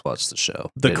 I just watched the show.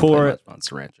 The Didn't core play much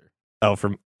Monster Rancher. Oh,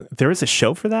 there is a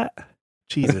show for that?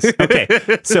 Jesus. Okay.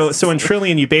 So in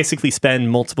Trillion, you basically spend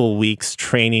multiple weeks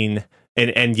training,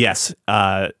 and yes,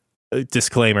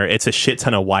 disclaimer, it's a shit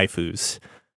ton of waifus.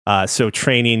 So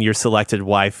training your selected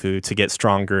waifu to get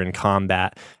stronger in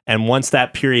combat. And once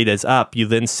that period is up, you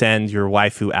then send your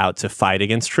waifu out to fight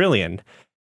against Trillian.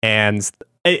 And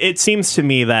it seems to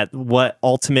me that what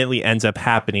ultimately ends up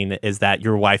happening is that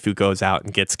your waifu goes out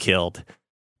and gets killed,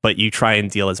 but you try and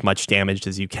deal as much damage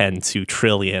as you can to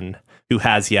Trillian, who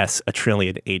has, yes, a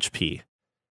trillion HP.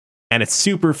 And it's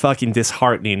super fucking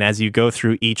disheartening. As you go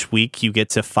through each week, you get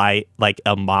to fight like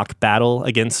a mock battle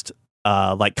against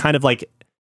like kind of like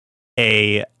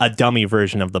a dummy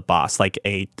version of the boss, like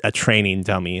a training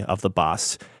dummy of the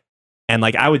boss. And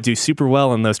like I would do super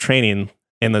well in those training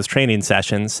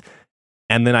sessions.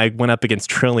 And then I went up against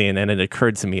Trillian, and it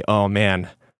occurred to me, oh man,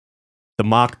 the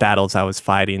mock battles I was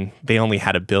fighting, they only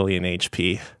had 1 billion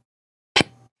HP.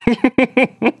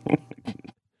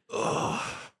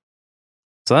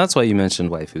 So that's why you mentioned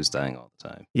waifus dying all the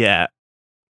time. Yeah.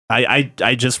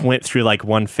 I just went through like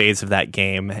one phase of that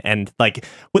game, and like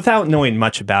without knowing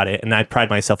much about it, and I pride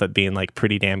myself at being like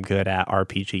pretty damn good at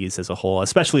RPGs as a whole,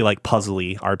 especially like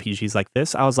puzzly RPGs like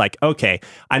this. I was like, okay,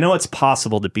 I know it's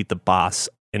possible to beat the boss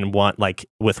in one, like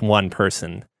with one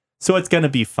person, so it's gonna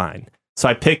be fine. So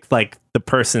I picked like the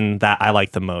person that I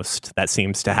like the most, that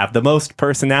seems to have the most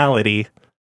personality.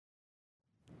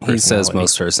 He says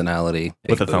most personality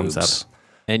with a thumbs up.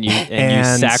 And you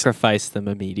sacrifice them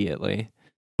immediately.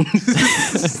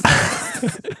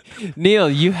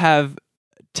 Neil, you have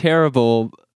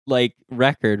terrible like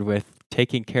record with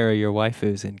taking care of your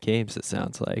waifus in games, it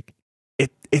sounds like.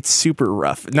 It's super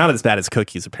rough. Not as bad as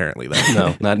Cookies, apparently, though.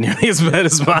 No, not nearly as bad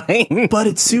as mine. But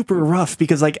it's super rough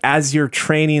because, like, as you're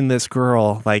training this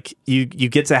girl, like, you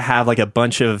get to have, like, a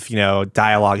bunch of,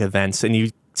 dialogue events, and you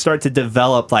start to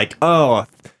develop, like, oh,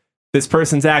 this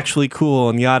person's actually cool,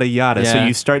 and yada, yada. Yeah. So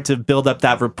you start to build up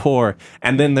that rapport,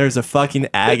 and then there's a fucking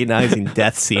agonizing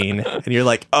death scene, and you're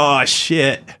like, oh,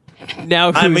 shit.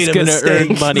 Now who's going to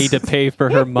earn money to pay for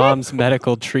her mom's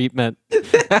medical treatment?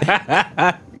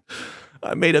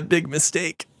 I made a big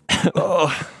mistake.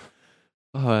 Oh,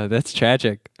 that's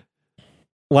tragic.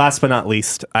 Last but not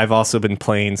least, I've also been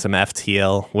playing some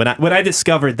FTL. When I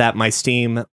discovered that my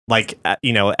Steam, like,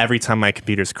 every time my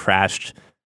computer's crashed,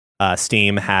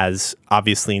 Steam has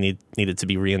obviously needed to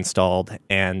be reinstalled,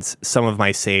 and some of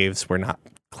my saves were not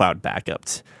cloud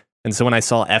backupped. And so when I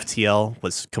saw FTL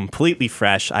was completely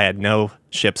fresh, I had no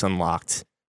ships unlocked.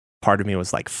 Part of me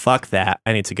was like, fuck that.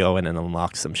 I need to go in and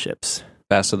unlock some ships.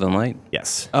 Faster than light?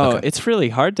 Yes. Oh, Okay. It's really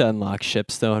hard to unlock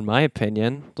ships, though, in my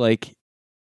opinion. Like,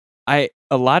 a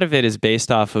lot of it is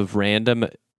based off of random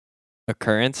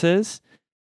occurrences.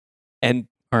 And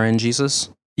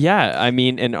RNGesus? Yeah, I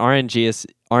mean, and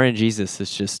RNGesus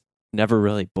has just never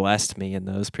really blessed me in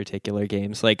those particular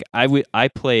games. Like, I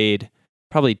played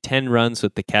probably 10 runs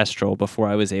with the Kestrel before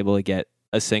I was able to get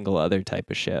a single other type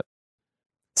of ship.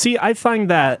 See, I find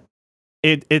that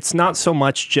it's not so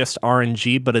much just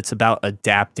RNG, but it's about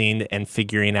adapting and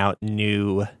figuring out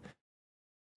new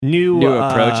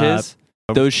approaches.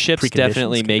 Those ships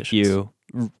definitely make conditions.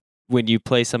 you, when you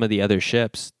play some of the other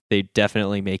ships, they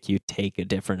definitely make you take a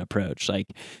different approach. Like,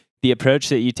 the approach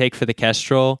that you take for the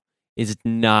Kestrel is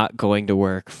not going to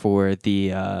work for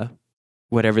the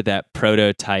whatever that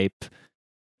prototype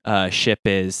ship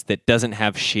is that doesn't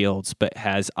have shields but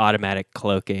has automatic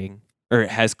cloaking, or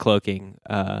has cloaking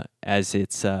as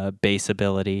its base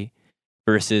ability,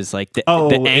 versus like the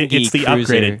Angie it's the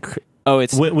cruiser. Upgraded.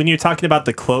 It's when you're talking about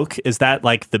the cloak, is that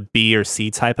like the B or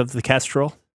C type of the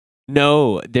Kestrel?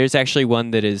 No, there's actually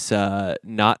one that is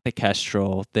not the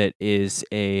Kestrel. That is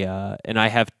and I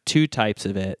have two types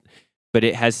of it, but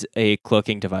it has a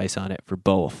cloaking device on it for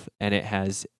both, and it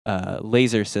has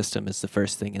laser system as the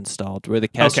first thing installed, where the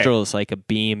Kestrel is like a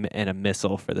beam and a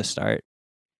missile for the start.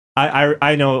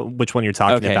 I know which one you're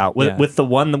talking about. With the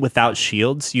one without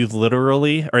shields, you've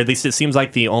literally, or at least it seems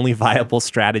like the only viable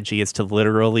strategy is to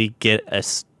literally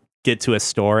get to a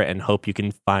store and hope you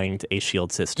can find a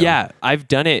shield system. Yeah, I've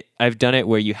done it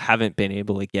where you haven't been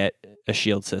able to get a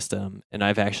shield system, and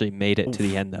I've actually made it to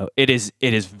the end though. It is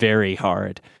very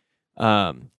hard.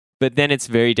 But then it's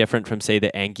very different from, say,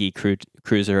 the Angie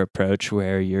cruiser approach,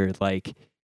 where you're like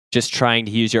just trying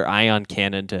to use your ion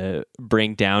cannon to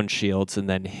bring down shields and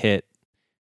then hit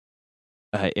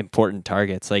important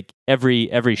targets. Like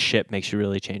every ship makes you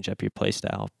really change up your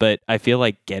playstyle. But I feel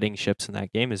like getting ships in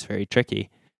that game is very tricky.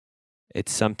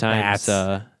 It's sometimes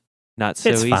not so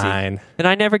easy. Fine. And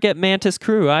I never get Mantis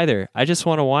Crew either. I just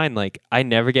want to whine, like, I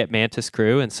never get Mantis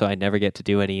Crew, and so I never get to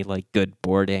do any like good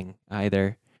boarding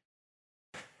either.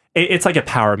 It's like a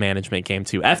power management game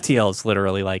too. FTL is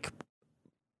literally like,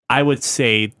 I would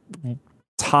say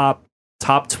top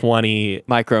 20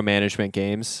 micromanagement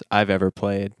games I've ever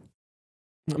played.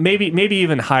 maybe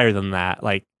even higher than that.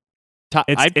 Like I'd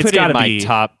it's put it in gotta my be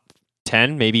top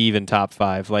 10, maybe even top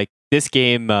 5. Like this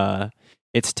game,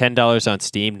 it's $10 on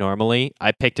Steam normally.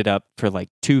 I picked it up for like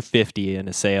 $2.50 in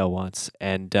a sale once,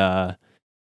 and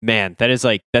man, that's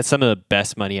some of the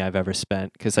best money I've ever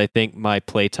spent, because I think my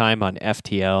playtime on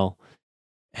FTL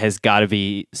has got to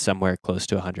be somewhere close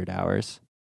to 100 hours.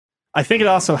 I think it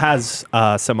also has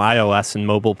some iOS and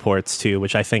mobile ports too,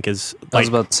 which I think is I was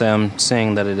about to say, I'm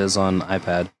saying that it is on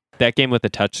iPad. That game with the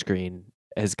touchscreen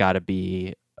has got to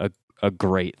be a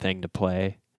great thing to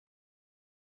play.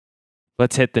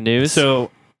 Let's hit the news.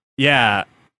 So, yeah.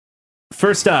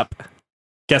 First up,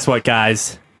 guess what,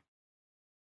 guys?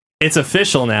 It's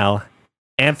official now.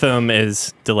 Anthem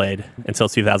is delayed until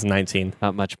 2019.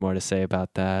 Not much more to say about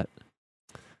that.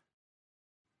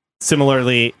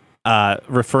 Similarly,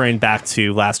 referring back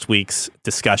to last week's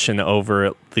discussion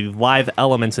over the live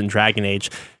elements in Dragon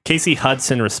Age, Casey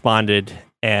Hudson responded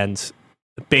and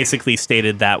basically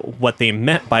stated that what they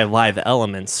meant by live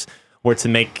elements were to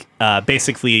make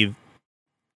basically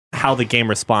how the game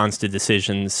responds to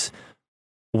decisions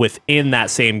within that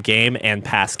same game and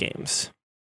past games.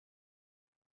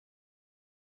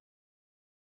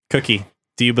 Cookie,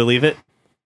 do you believe it?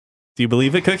 Do you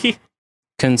believe it, Cookie?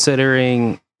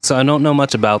 Considering, so I don't know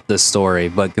much about this story,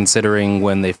 but considering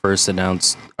when they first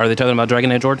announced, are they talking about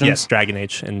Dragon Age Origins? Yes, Dragon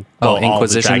Age and Inquisitions? All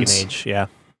the Dragon Age, yeah.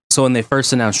 So when they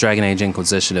first announced Dragon Age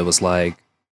Inquisition, it was like,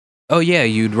 oh yeah,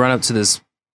 you'd run up to this,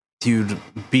 you'd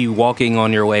be walking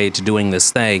on your way to doing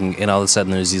this thing, and all of a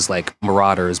sudden there's these like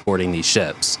marauders boarding these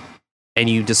ships, and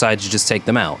you decide to just take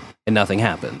them out, and nothing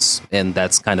happens, and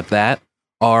that's kind of that.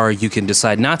 Or you can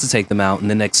decide not to take them out, and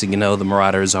the next thing you know, the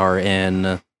marauders are in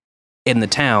the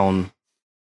town,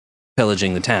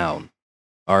 pillaging the town.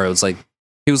 Or it was like,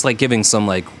 he was like giving some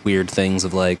like weird things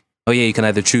of like, oh yeah, you can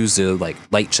either choose to like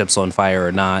light ships on fire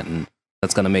or not, and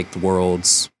that's gonna make the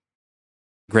worlds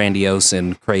grandiose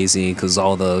and crazy because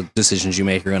all the decisions you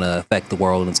make are gonna affect the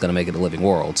world, and it's gonna make it a living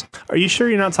world. Are you sure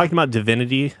you're not talking about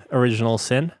Divinity Original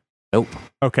Sin? Nope.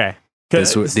 Okay.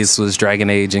 This was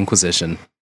Dragon Age Inquisition.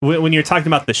 When you're talking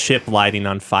about the ship lighting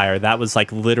on fire, that was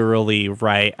like literally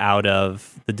right out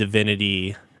of the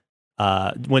Divinity,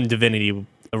 when Divinity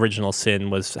Original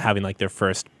Sin was having like their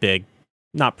first big,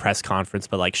 not press conference,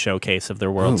 but like showcase of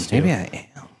their worlds too. Maybe I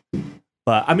am.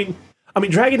 But I mean,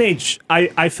 Dragon Age,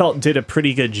 I felt did a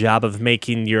pretty good job of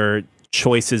making your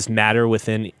choices matter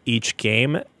within each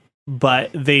game,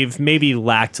 but they've maybe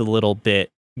lacked a little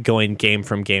bit going game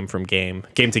to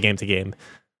game.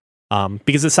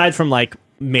 Because aside from like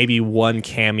maybe one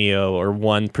cameo or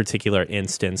one particular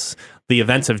instance, the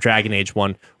events of Dragon Age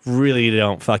 1 really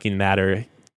don't fucking matter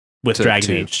with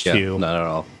Dragon Age 2. Yeah, not at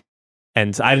all.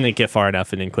 And I didn't get far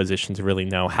enough in Inquisition to really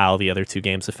know how the other two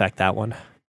games affect that one.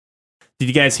 Did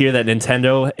you guys hear that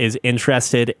Nintendo is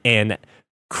interested in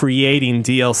creating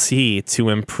DLC to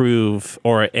improve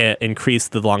or increase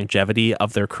the longevity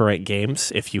of their current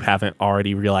games, if you haven't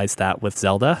already realized that with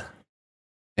Zelda?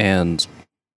 And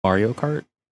Mario Kart?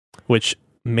 Which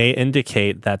may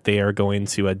indicate that they are going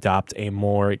to adopt a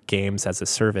more games as a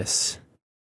service.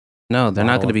 No, they're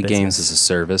not going to be business. games as a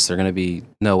service. They're going to be...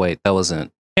 No, wait, that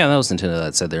wasn't... Yeah, that was Nintendo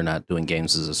that said they're not doing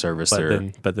games as a service.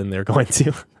 But then they're going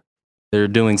to. They're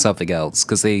doing something else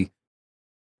because they...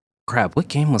 Crap, what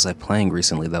game was I playing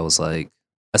recently that was like...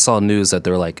 I saw news that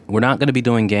they're like, we're not going to be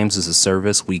doing games as a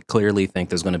service. We clearly think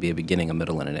there's going to be a beginning, a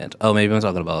middle, and an end. Oh, maybe I'm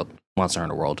talking about Monster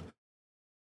Hunter World.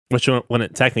 Which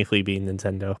wouldn't technically be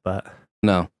Nintendo, but...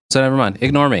 No. So never mind.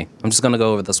 Ignore me. I'm just going to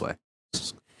go over this way.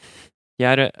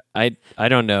 Yeah, I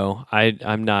don't know.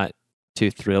 I'm not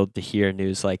too thrilled to hear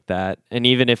news like that. And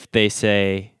even if they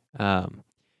say we're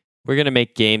going to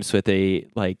make games with a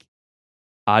like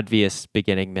obvious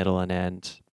beginning, middle, and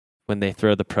end, when they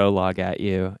throw the prologue at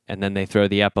you, and then they throw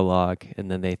the epilogue, and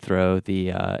then they throw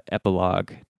the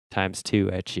epilogue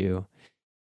 ×2 at you.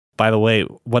 By the way,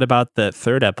 what about the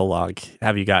third epilogue?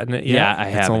 Have you gotten it yet? Yeah, I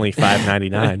have. It's only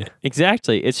 $5.99.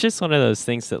 Exactly. It's just one of those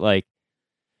things that, like,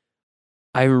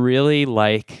 I really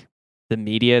like the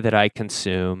media that I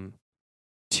consume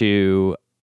to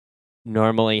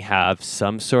normally have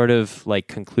some sort of like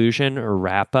conclusion or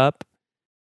wrap up.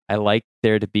 I like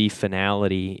there to be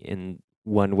finality in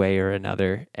one way or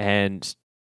another. And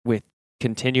with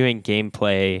continuing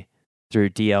gameplay through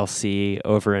DLC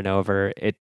over and over,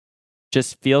 it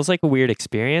just feels like a weird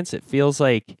experience. It feels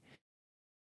like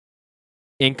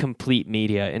incomplete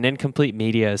media, and incomplete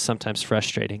media is sometimes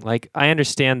frustrating. Like, I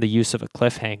understand the use of a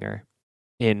cliffhanger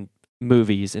in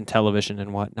movies and television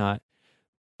and whatnot,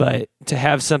 but to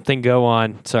have something go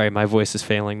on, sorry, my voice is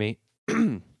failing me.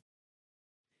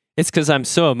 It's because I'm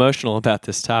so emotional about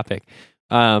this topic.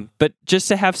 But just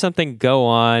to have something go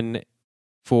on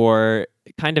for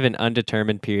kind of an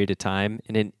undetermined period of time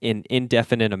in an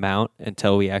indefinite amount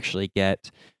until we actually get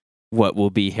what will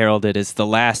be heralded as the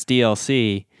last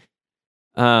DLC,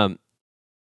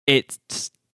 it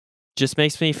just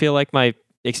makes me feel like my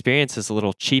experience is a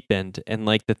little cheapened, and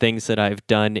like the things that I've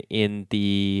done in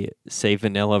the, say,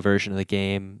 vanilla version of the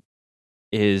game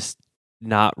is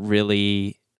not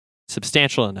really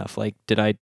substantial enough. Like, did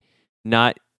I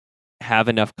not have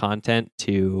enough content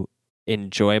to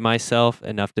enjoy myself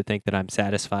enough to think that I'm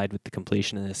satisfied with the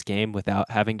completion of this game without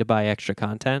having to buy extra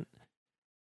content?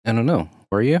 I don't know.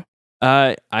 Were you?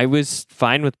 I was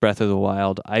fine with Breath of the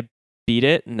Wild. I beat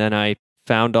it, and then I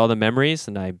found all the memories,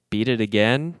 and I beat it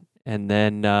again. And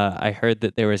then I heard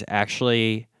that there was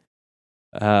actually,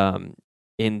 in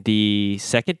the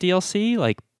second DLC,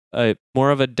 like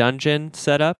more of a dungeon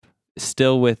setup,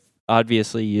 still with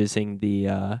obviously using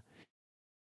the,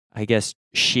 I guess,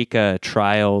 Sheikah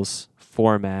Trials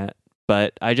format.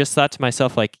 But I just thought to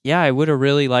myself, like, yeah, I would have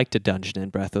really liked a dungeon in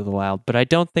Breath of the Wild, but I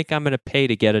don't think I'm going to pay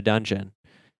to get a dungeon.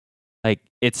 Like,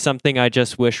 it's something I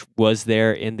just wish was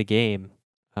there in the game.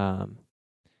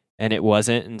 And it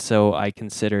wasn't, and so I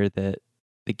consider that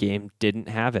the game didn't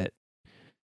have it.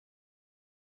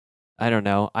 I don't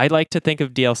know. I like to think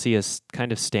of DLC as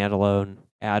kind of standalone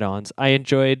add-ons. I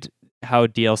enjoyed how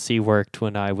DLC worked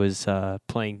when I was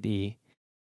playing the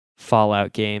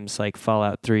Fallout games like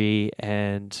Fallout 3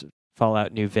 and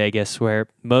Fallout New Vegas, where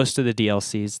most of the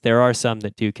DLCs, there are some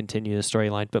that do continue the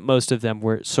storyline, but most of them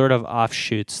were sort of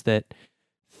offshoots that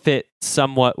fit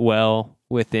somewhat well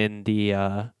within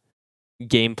the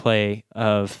gameplay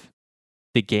of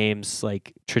the game's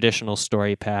like traditional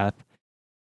story path,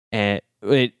 and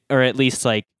or at least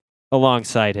like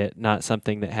alongside it, not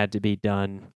something that had to be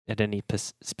done at any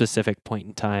specific point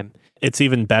in time. It's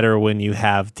even better when you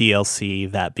have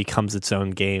DLC that becomes its own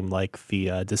game, like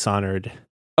the Dishonored.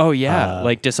 Oh yeah,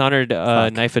 like Dishonored,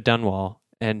 Knife of Dunwall,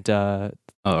 and the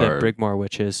Or Brigmore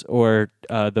Witches, or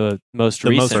the most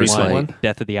recent one,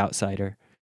 Death of the Outsider.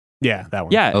 Yeah, that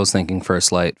one. Yeah, I was thinking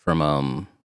First Light from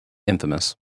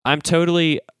Infamous. I'm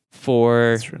totally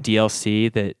for That's true.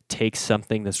 DLC that takes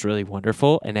something that's really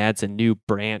wonderful and adds a new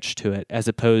branch to it, as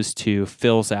opposed to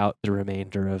fills out the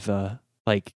remainder of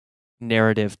like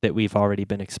narrative that we've already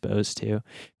been exposed to.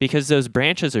 Because those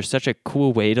branches are such a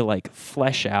cool way to like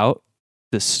flesh out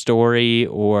the story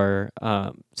or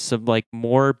some like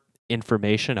more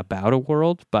information about a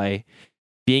world by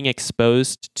being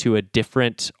exposed to a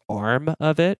different arm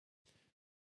of it,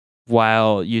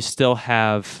 while you still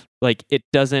have, like, it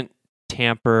doesn't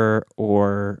tamper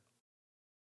or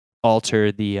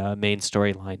alter the main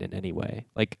storyline in any way.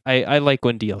 Like, I like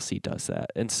when DLC does that.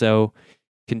 And so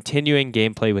continuing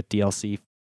gameplay with DLC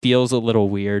feels a little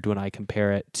weird when I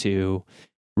compare it to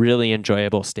really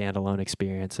enjoyable standalone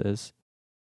experiences.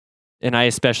 And I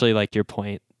especially like your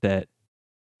point that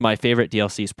my favorite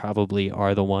DLCs probably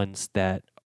are the ones that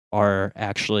are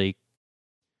actually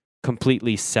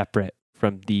completely separate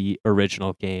from the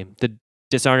original game. The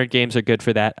Dishonored games are good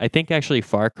for that. I think actually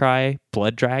Far Cry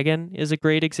Blood Dragon is a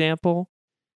great example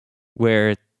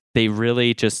where they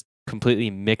really just completely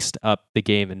mixed up the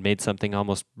game and made something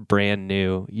almost brand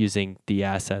new using the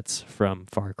assets from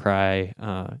Far Cry.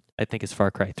 I think it's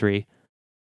Far Cry 3.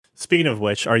 Speaking of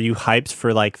which, are you hyped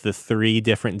for like the 3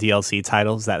 different DLC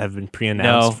titles that have been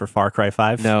pre-announced for Far Cry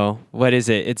 5? No. What is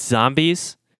it? It's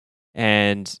zombies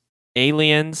and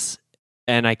aliens,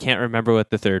 and I can't remember what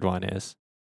the third one is.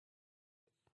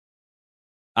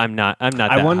 I'm not.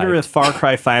 I wonder hyped. if Far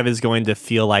Cry 5 is going to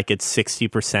feel like it's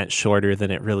 60% shorter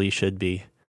than it really should be.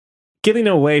 Getting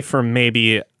away from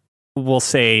maybe, we'll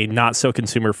say, not so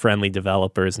consumer friendly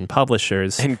developers and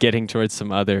publishers, and getting towards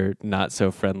some other not so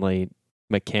friendly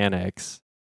mechanics.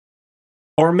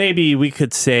 or maybe we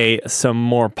could say some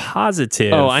more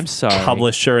positive I'm sorry.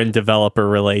 publisher and developer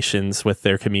relations with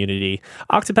their community.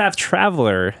 Octopath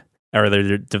Traveler, or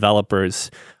their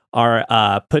developers, are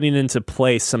putting into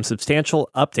place some substantial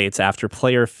updates after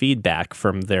player feedback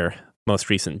from their most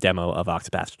recent demo of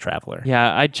Octopath Traveler.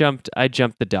 Yeah, I jumped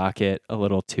the docket a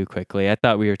little too quickly. I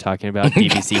thought we were talking about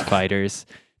DBZ fighters.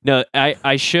 No,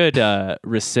 I should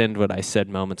rescind what I said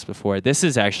moments before. This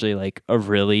is actually like a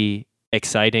really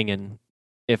exciting, and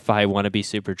if I want to be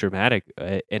super dramatic,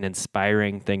 an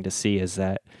inspiring thing to see is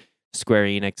that Square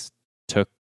Enix took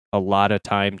a lot of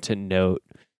time to note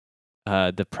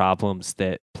the problems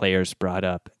that players brought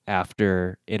up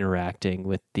after interacting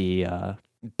with the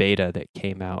beta that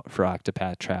came out for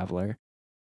Octopath Traveler.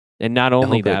 And not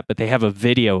only that, but they have a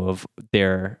video of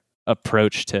their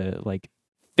approach to like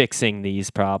fixing these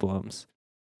problems.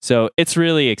 So it's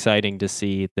really exciting to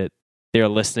see that they're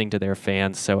listening to their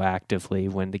fans so actively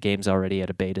when the game's already at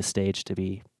a beta stage to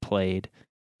be played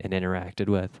and interacted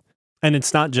with. And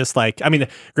it's not just like, I mean,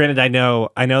 granted, I know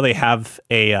they have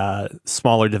a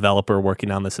smaller developer working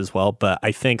on this as well, but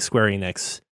I think Square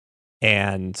Enix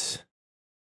and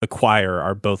Acquire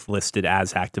are both listed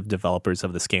as active developers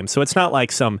of this game. So it's not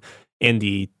like some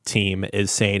indie team is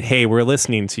saying, hey, we're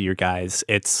listening to you guys.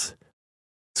 It's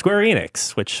Square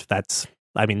Enix, which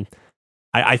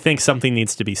I think something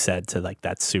needs to be said to like,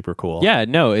 that's super cool. Yeah,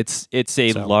 no, it's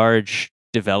a large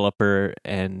developer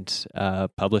and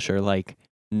publisher, like,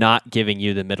 not giving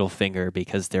you the middle finger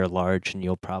because they're large and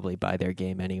you'll probably buy their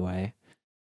game anyway.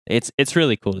 It's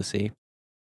really cool to see.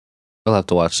 I'll have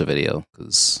to watch the video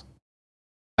because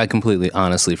I completely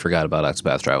honestly forgot about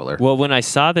Octopath Traveler. Well, when I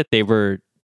saw that they were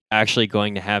actually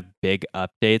going to have big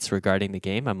updates regarding the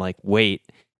game, I'm like, wait,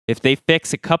 if they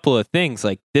fix a couple of things,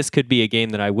 like, this could be a game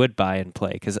that I would buy and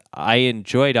play, because I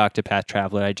enjoyed Octopath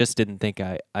Traveler. I just didn't think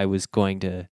I was going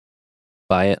to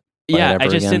buy it. Yeah, I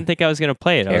just didn't think I was going to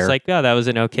play it. I was like, oh, that was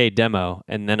an okay demo.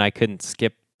 And then I couldn't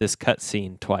skip this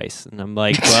cutscene twice. And I'm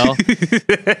like, well,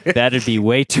 that'd be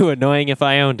way too annoying if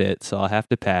I owned it, so I'll have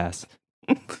to pass.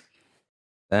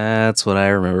 That's what I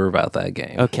remember about that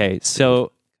game. Okay,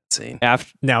 so now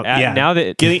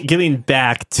that getting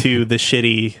back to the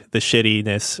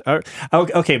shittiness.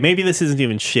 Okay, maybe this isn't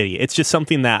even shitty. It's just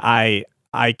something that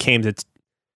I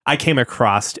came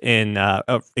across in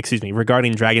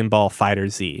regarding Dragon Ball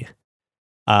FighterZ.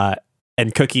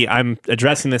 And Cookie, I'm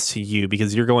addressing this to you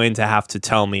because you're going to have to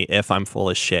tell me if I'm full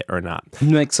of shit or not.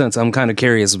 Makes sense. I'm kind of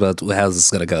curious about how this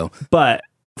is going to go. But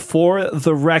for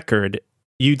the record,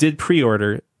 you did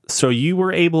pre-order, so you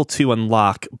were able to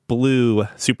unlock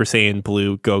Super Saiyan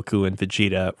Blue, Goku, and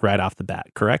Vegeta right off the bat,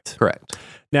 correct? Correct.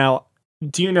 Now,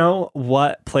 do you know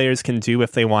what players can do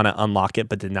if they want to unlock it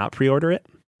but did not pre-order it?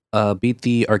 Beat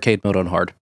the arcade mode on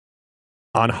hard.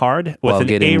 On hard? With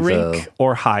an A rank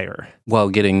or higher? While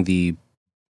getting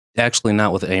actually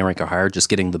not with an A rank or higher, just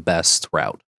getting the best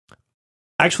route.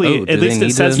 Actually, at least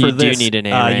it says for this, you need an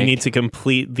A rank. You need to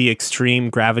complete the Extreme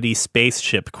Gravity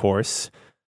Spaceship course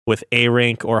with A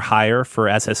rank or higher for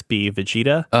SSB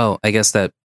Vegeta. Oh, I guess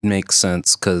that makes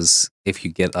sense, because if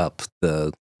you get up,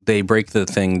 they break the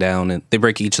thing down, and they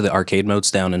break each of the arcade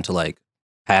modes down into like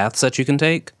paths that you can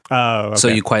take. Oh, okay. So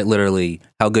you quite literally,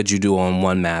 how good you do on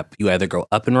one map, you either go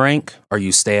up in rank, or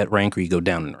you stay at rank, or you go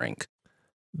down in rank.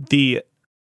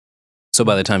 So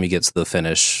by the time you get to the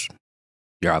finish,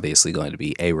 you're obviously going to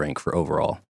be A rank for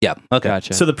overall. Yeah, okay.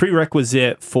 Gotcha. So the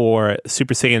prerequisite for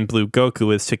Super Saiyan Blue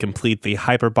Goku is to complete the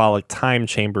Hyperbolic Time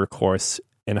Chamber course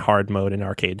in hard mode in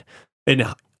arcade.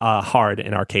 Hard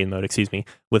in arcade mode,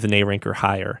 with an A rank or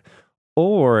higher.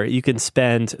 Or you can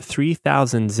spend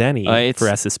 3,000 Zenny for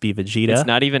SSB Vegeta. It's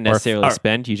not even necessarily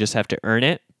spend, you just have to earn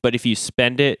it. But if you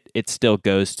spend it, it still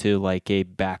goes to like a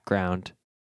background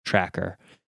tracker.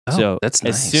 Oh, so that's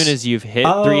nice. As soon as you've hit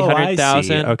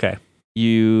 300,000, okay.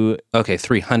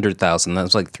 300,000.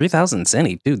 That's like 3,000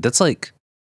 Zenny. Dude, that's like...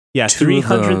 Yeah,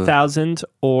 300,000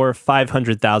 or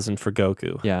 500,000 for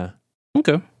Goku. Yeah.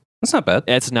 Okay. That's not bad.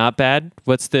 It's not bad.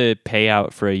 What's the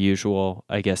payout for a usual,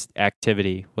 I guess,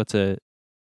 activity? What's a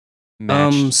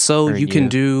match? So you can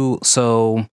do...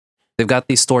 So they've got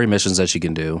these story missions that you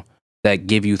can do that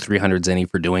give you 300 Zenny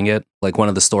for doing it. Like one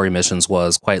of the story missions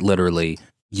was quite literally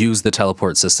use the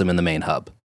teleport system in the main hub.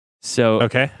 So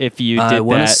if you did I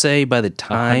want to say by the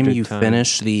time you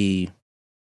finish the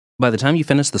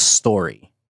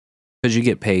story, because you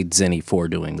get paid Zenny for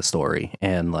doing the story,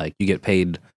 and like you get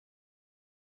paid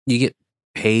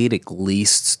at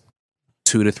least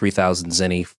 2,000 to 3,000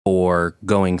 Zenny for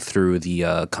going through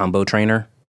the combo trainer,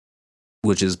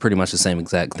 which is pretty much the same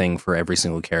exact thing for every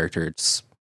single character. It's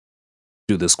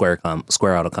do the square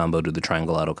auto combo, do the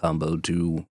triangle auto combo,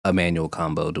 do a manual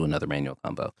combo, do another manual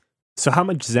combo. So how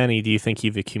much Zenny do you think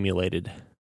you've accumulated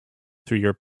through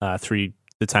your through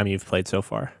the time you've played so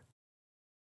far?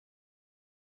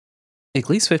 At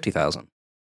least 50,000.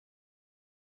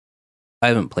 I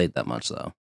haven't played that much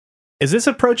though. Is this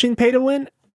approaching pay to win?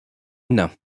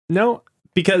 No,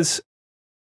 because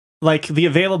like the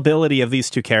availability of these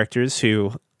two characters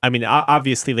who, I mean,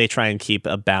 obviously they try and keep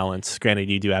a balance. Granted,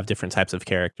 you do have different types of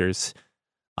characters.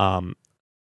 But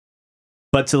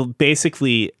to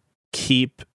basically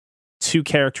keep two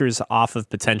characters off of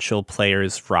potential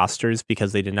players' rosters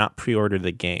because they did not pre-order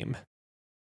the game.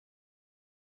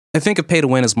 I think a pay to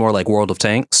win is more like World of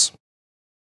Tanks,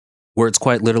 where it's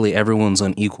quite literally everyone's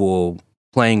on equal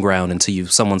playing ground until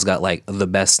someone's got like the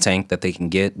best tank that they can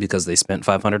get because they spent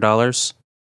 $500.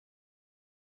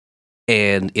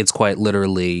 And it's quite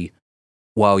literally,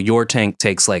 while your tank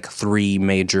takes like 3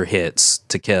 major hits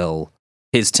to kill,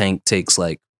 his tank takes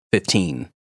like 15.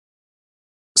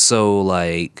 So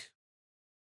like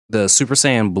the Super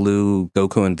Saiyan Blue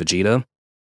Goku and Vegeta,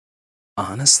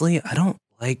 honestly, I don't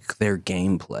like their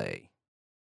gameplay.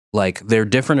 Like they're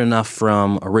different enough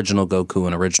from original Goku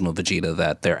and original Vegeta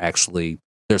that they're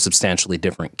substantially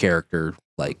different character,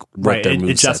 like what Right. their It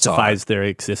movesets justifies are. their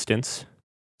existence.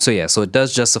 So yeah, so it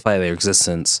does justify their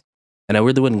existence. And I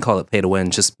really wouldn't call it pay to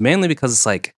win, just mainly because it's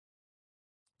like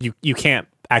You can't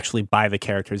actually buy the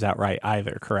characters outright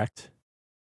either, correct?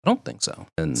 I don't think so.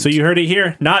 And So you heard it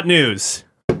here, not news.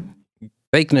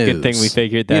 fake news. Good thing we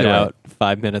figured that Either way. out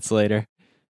 5 minutes later.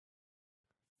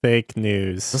 Fake I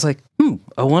news. was like,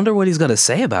 I wonder what he's gonna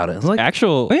say about it. I was like,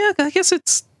 Actual, oh yeah, I guess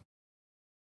it's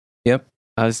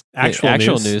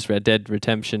Actual news. news. Red Dead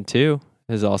Redemption 2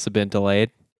 has also been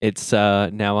delayed. It's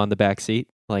now on the back seat,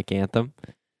 like Anthem.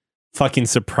 Fucking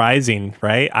surprising,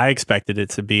 right? I expected it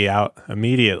to be out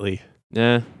immediately.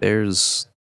 Yeah, there's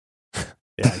Yeah,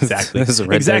 exactly. There's a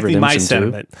Red Dead Exactly my Redemption 2.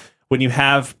 sentiment. When you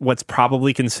have what's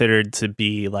probably considered to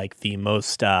be like the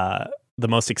most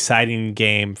exciting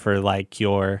game for like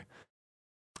your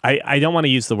I don't want to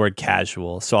use the word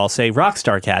casual, so I'll say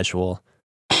Rockstar casual.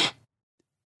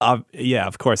 Yeah,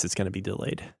 of course it's going to be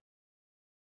delayed.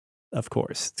 Of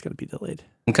course it's going to be delayed.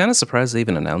 I'm kind of surprised they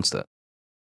even announced it.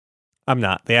 I'm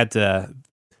not. They had to.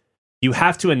 You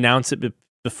have to announce it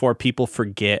before people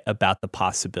forget about the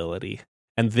possibility,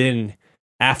 and then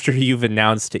after you've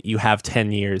announced it, you have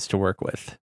 10 years to work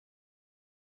with.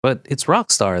 But it's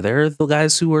Rockstar. They're the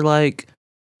guys who were like,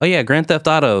 oh yeah, Grand Theft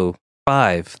Auto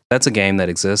 5. That's a game that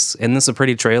exists. Isn't this a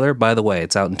pretty trailer? By the way,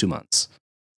 it's out in 2 months.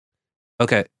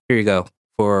 Okay, here you go.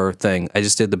 For thing. I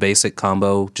just did the basic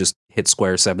combo, just hit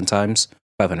square 7 times,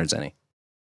 500 zenny.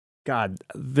 God,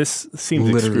 this seems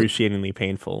Literally. excruciatingly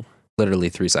painful. Literally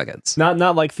 3 seconds.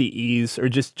 Not like the ease, or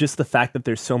just the fact that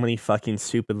there's so many fucking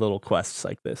stupid little quests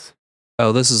like this.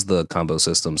 Oh, this is the combo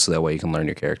system, so that way you can learn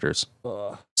your characters.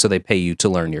 Ugh, So they pay you to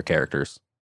learn your characters.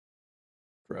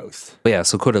 gross. But yeah,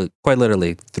 so quite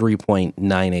literally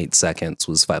 3.98 seconds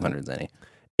was 500 zenny.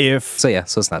 So yeah,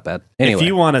 so it's not bad. Anyway, If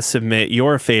you want to submit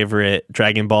your favorite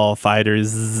Dragon Ball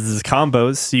Fighters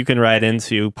combos, you can write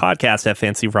into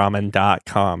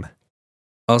podcast@fancyramen.com.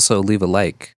 also leave a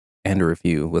like and a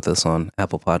review with us on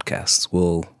Apple Podcasts.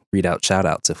 We'll read out shout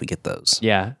outs if we get those.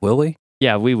 yeah, Will we?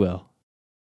 yeah. We will.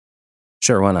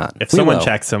 Sure, why not? If We someone will.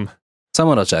 checks them,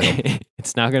 Someone will check them.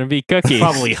 It's not going to be Cookie.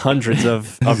 probably hundreds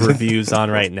of reviews on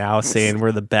right now saying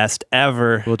we're the best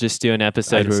ever. We'll just do an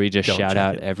episode where we just don't shout check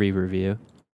out it. every review.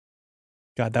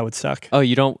 God, that would suck. Oh,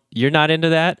 you're not into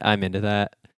that? I'm into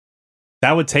that.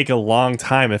 That would take a long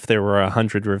time if there were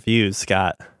 100 reviews,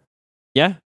 Scott.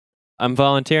 Yeah, I'm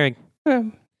volunteering.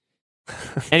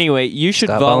 Anyway, you should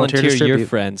Scott volunteer volunteer your distribute.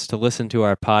 friends to listen to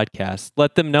our podcast.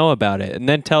 Let them know about it, and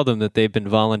then tell them that they've been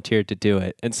volunteered to do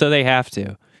it. And so they have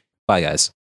to. Bye,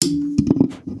 guys.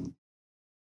 It's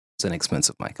an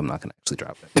expensive mic. I'm not going to actually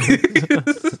drop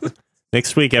it.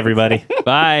 Next week, everybody.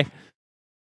 Bye.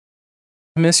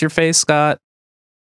 I miss your face, Scott.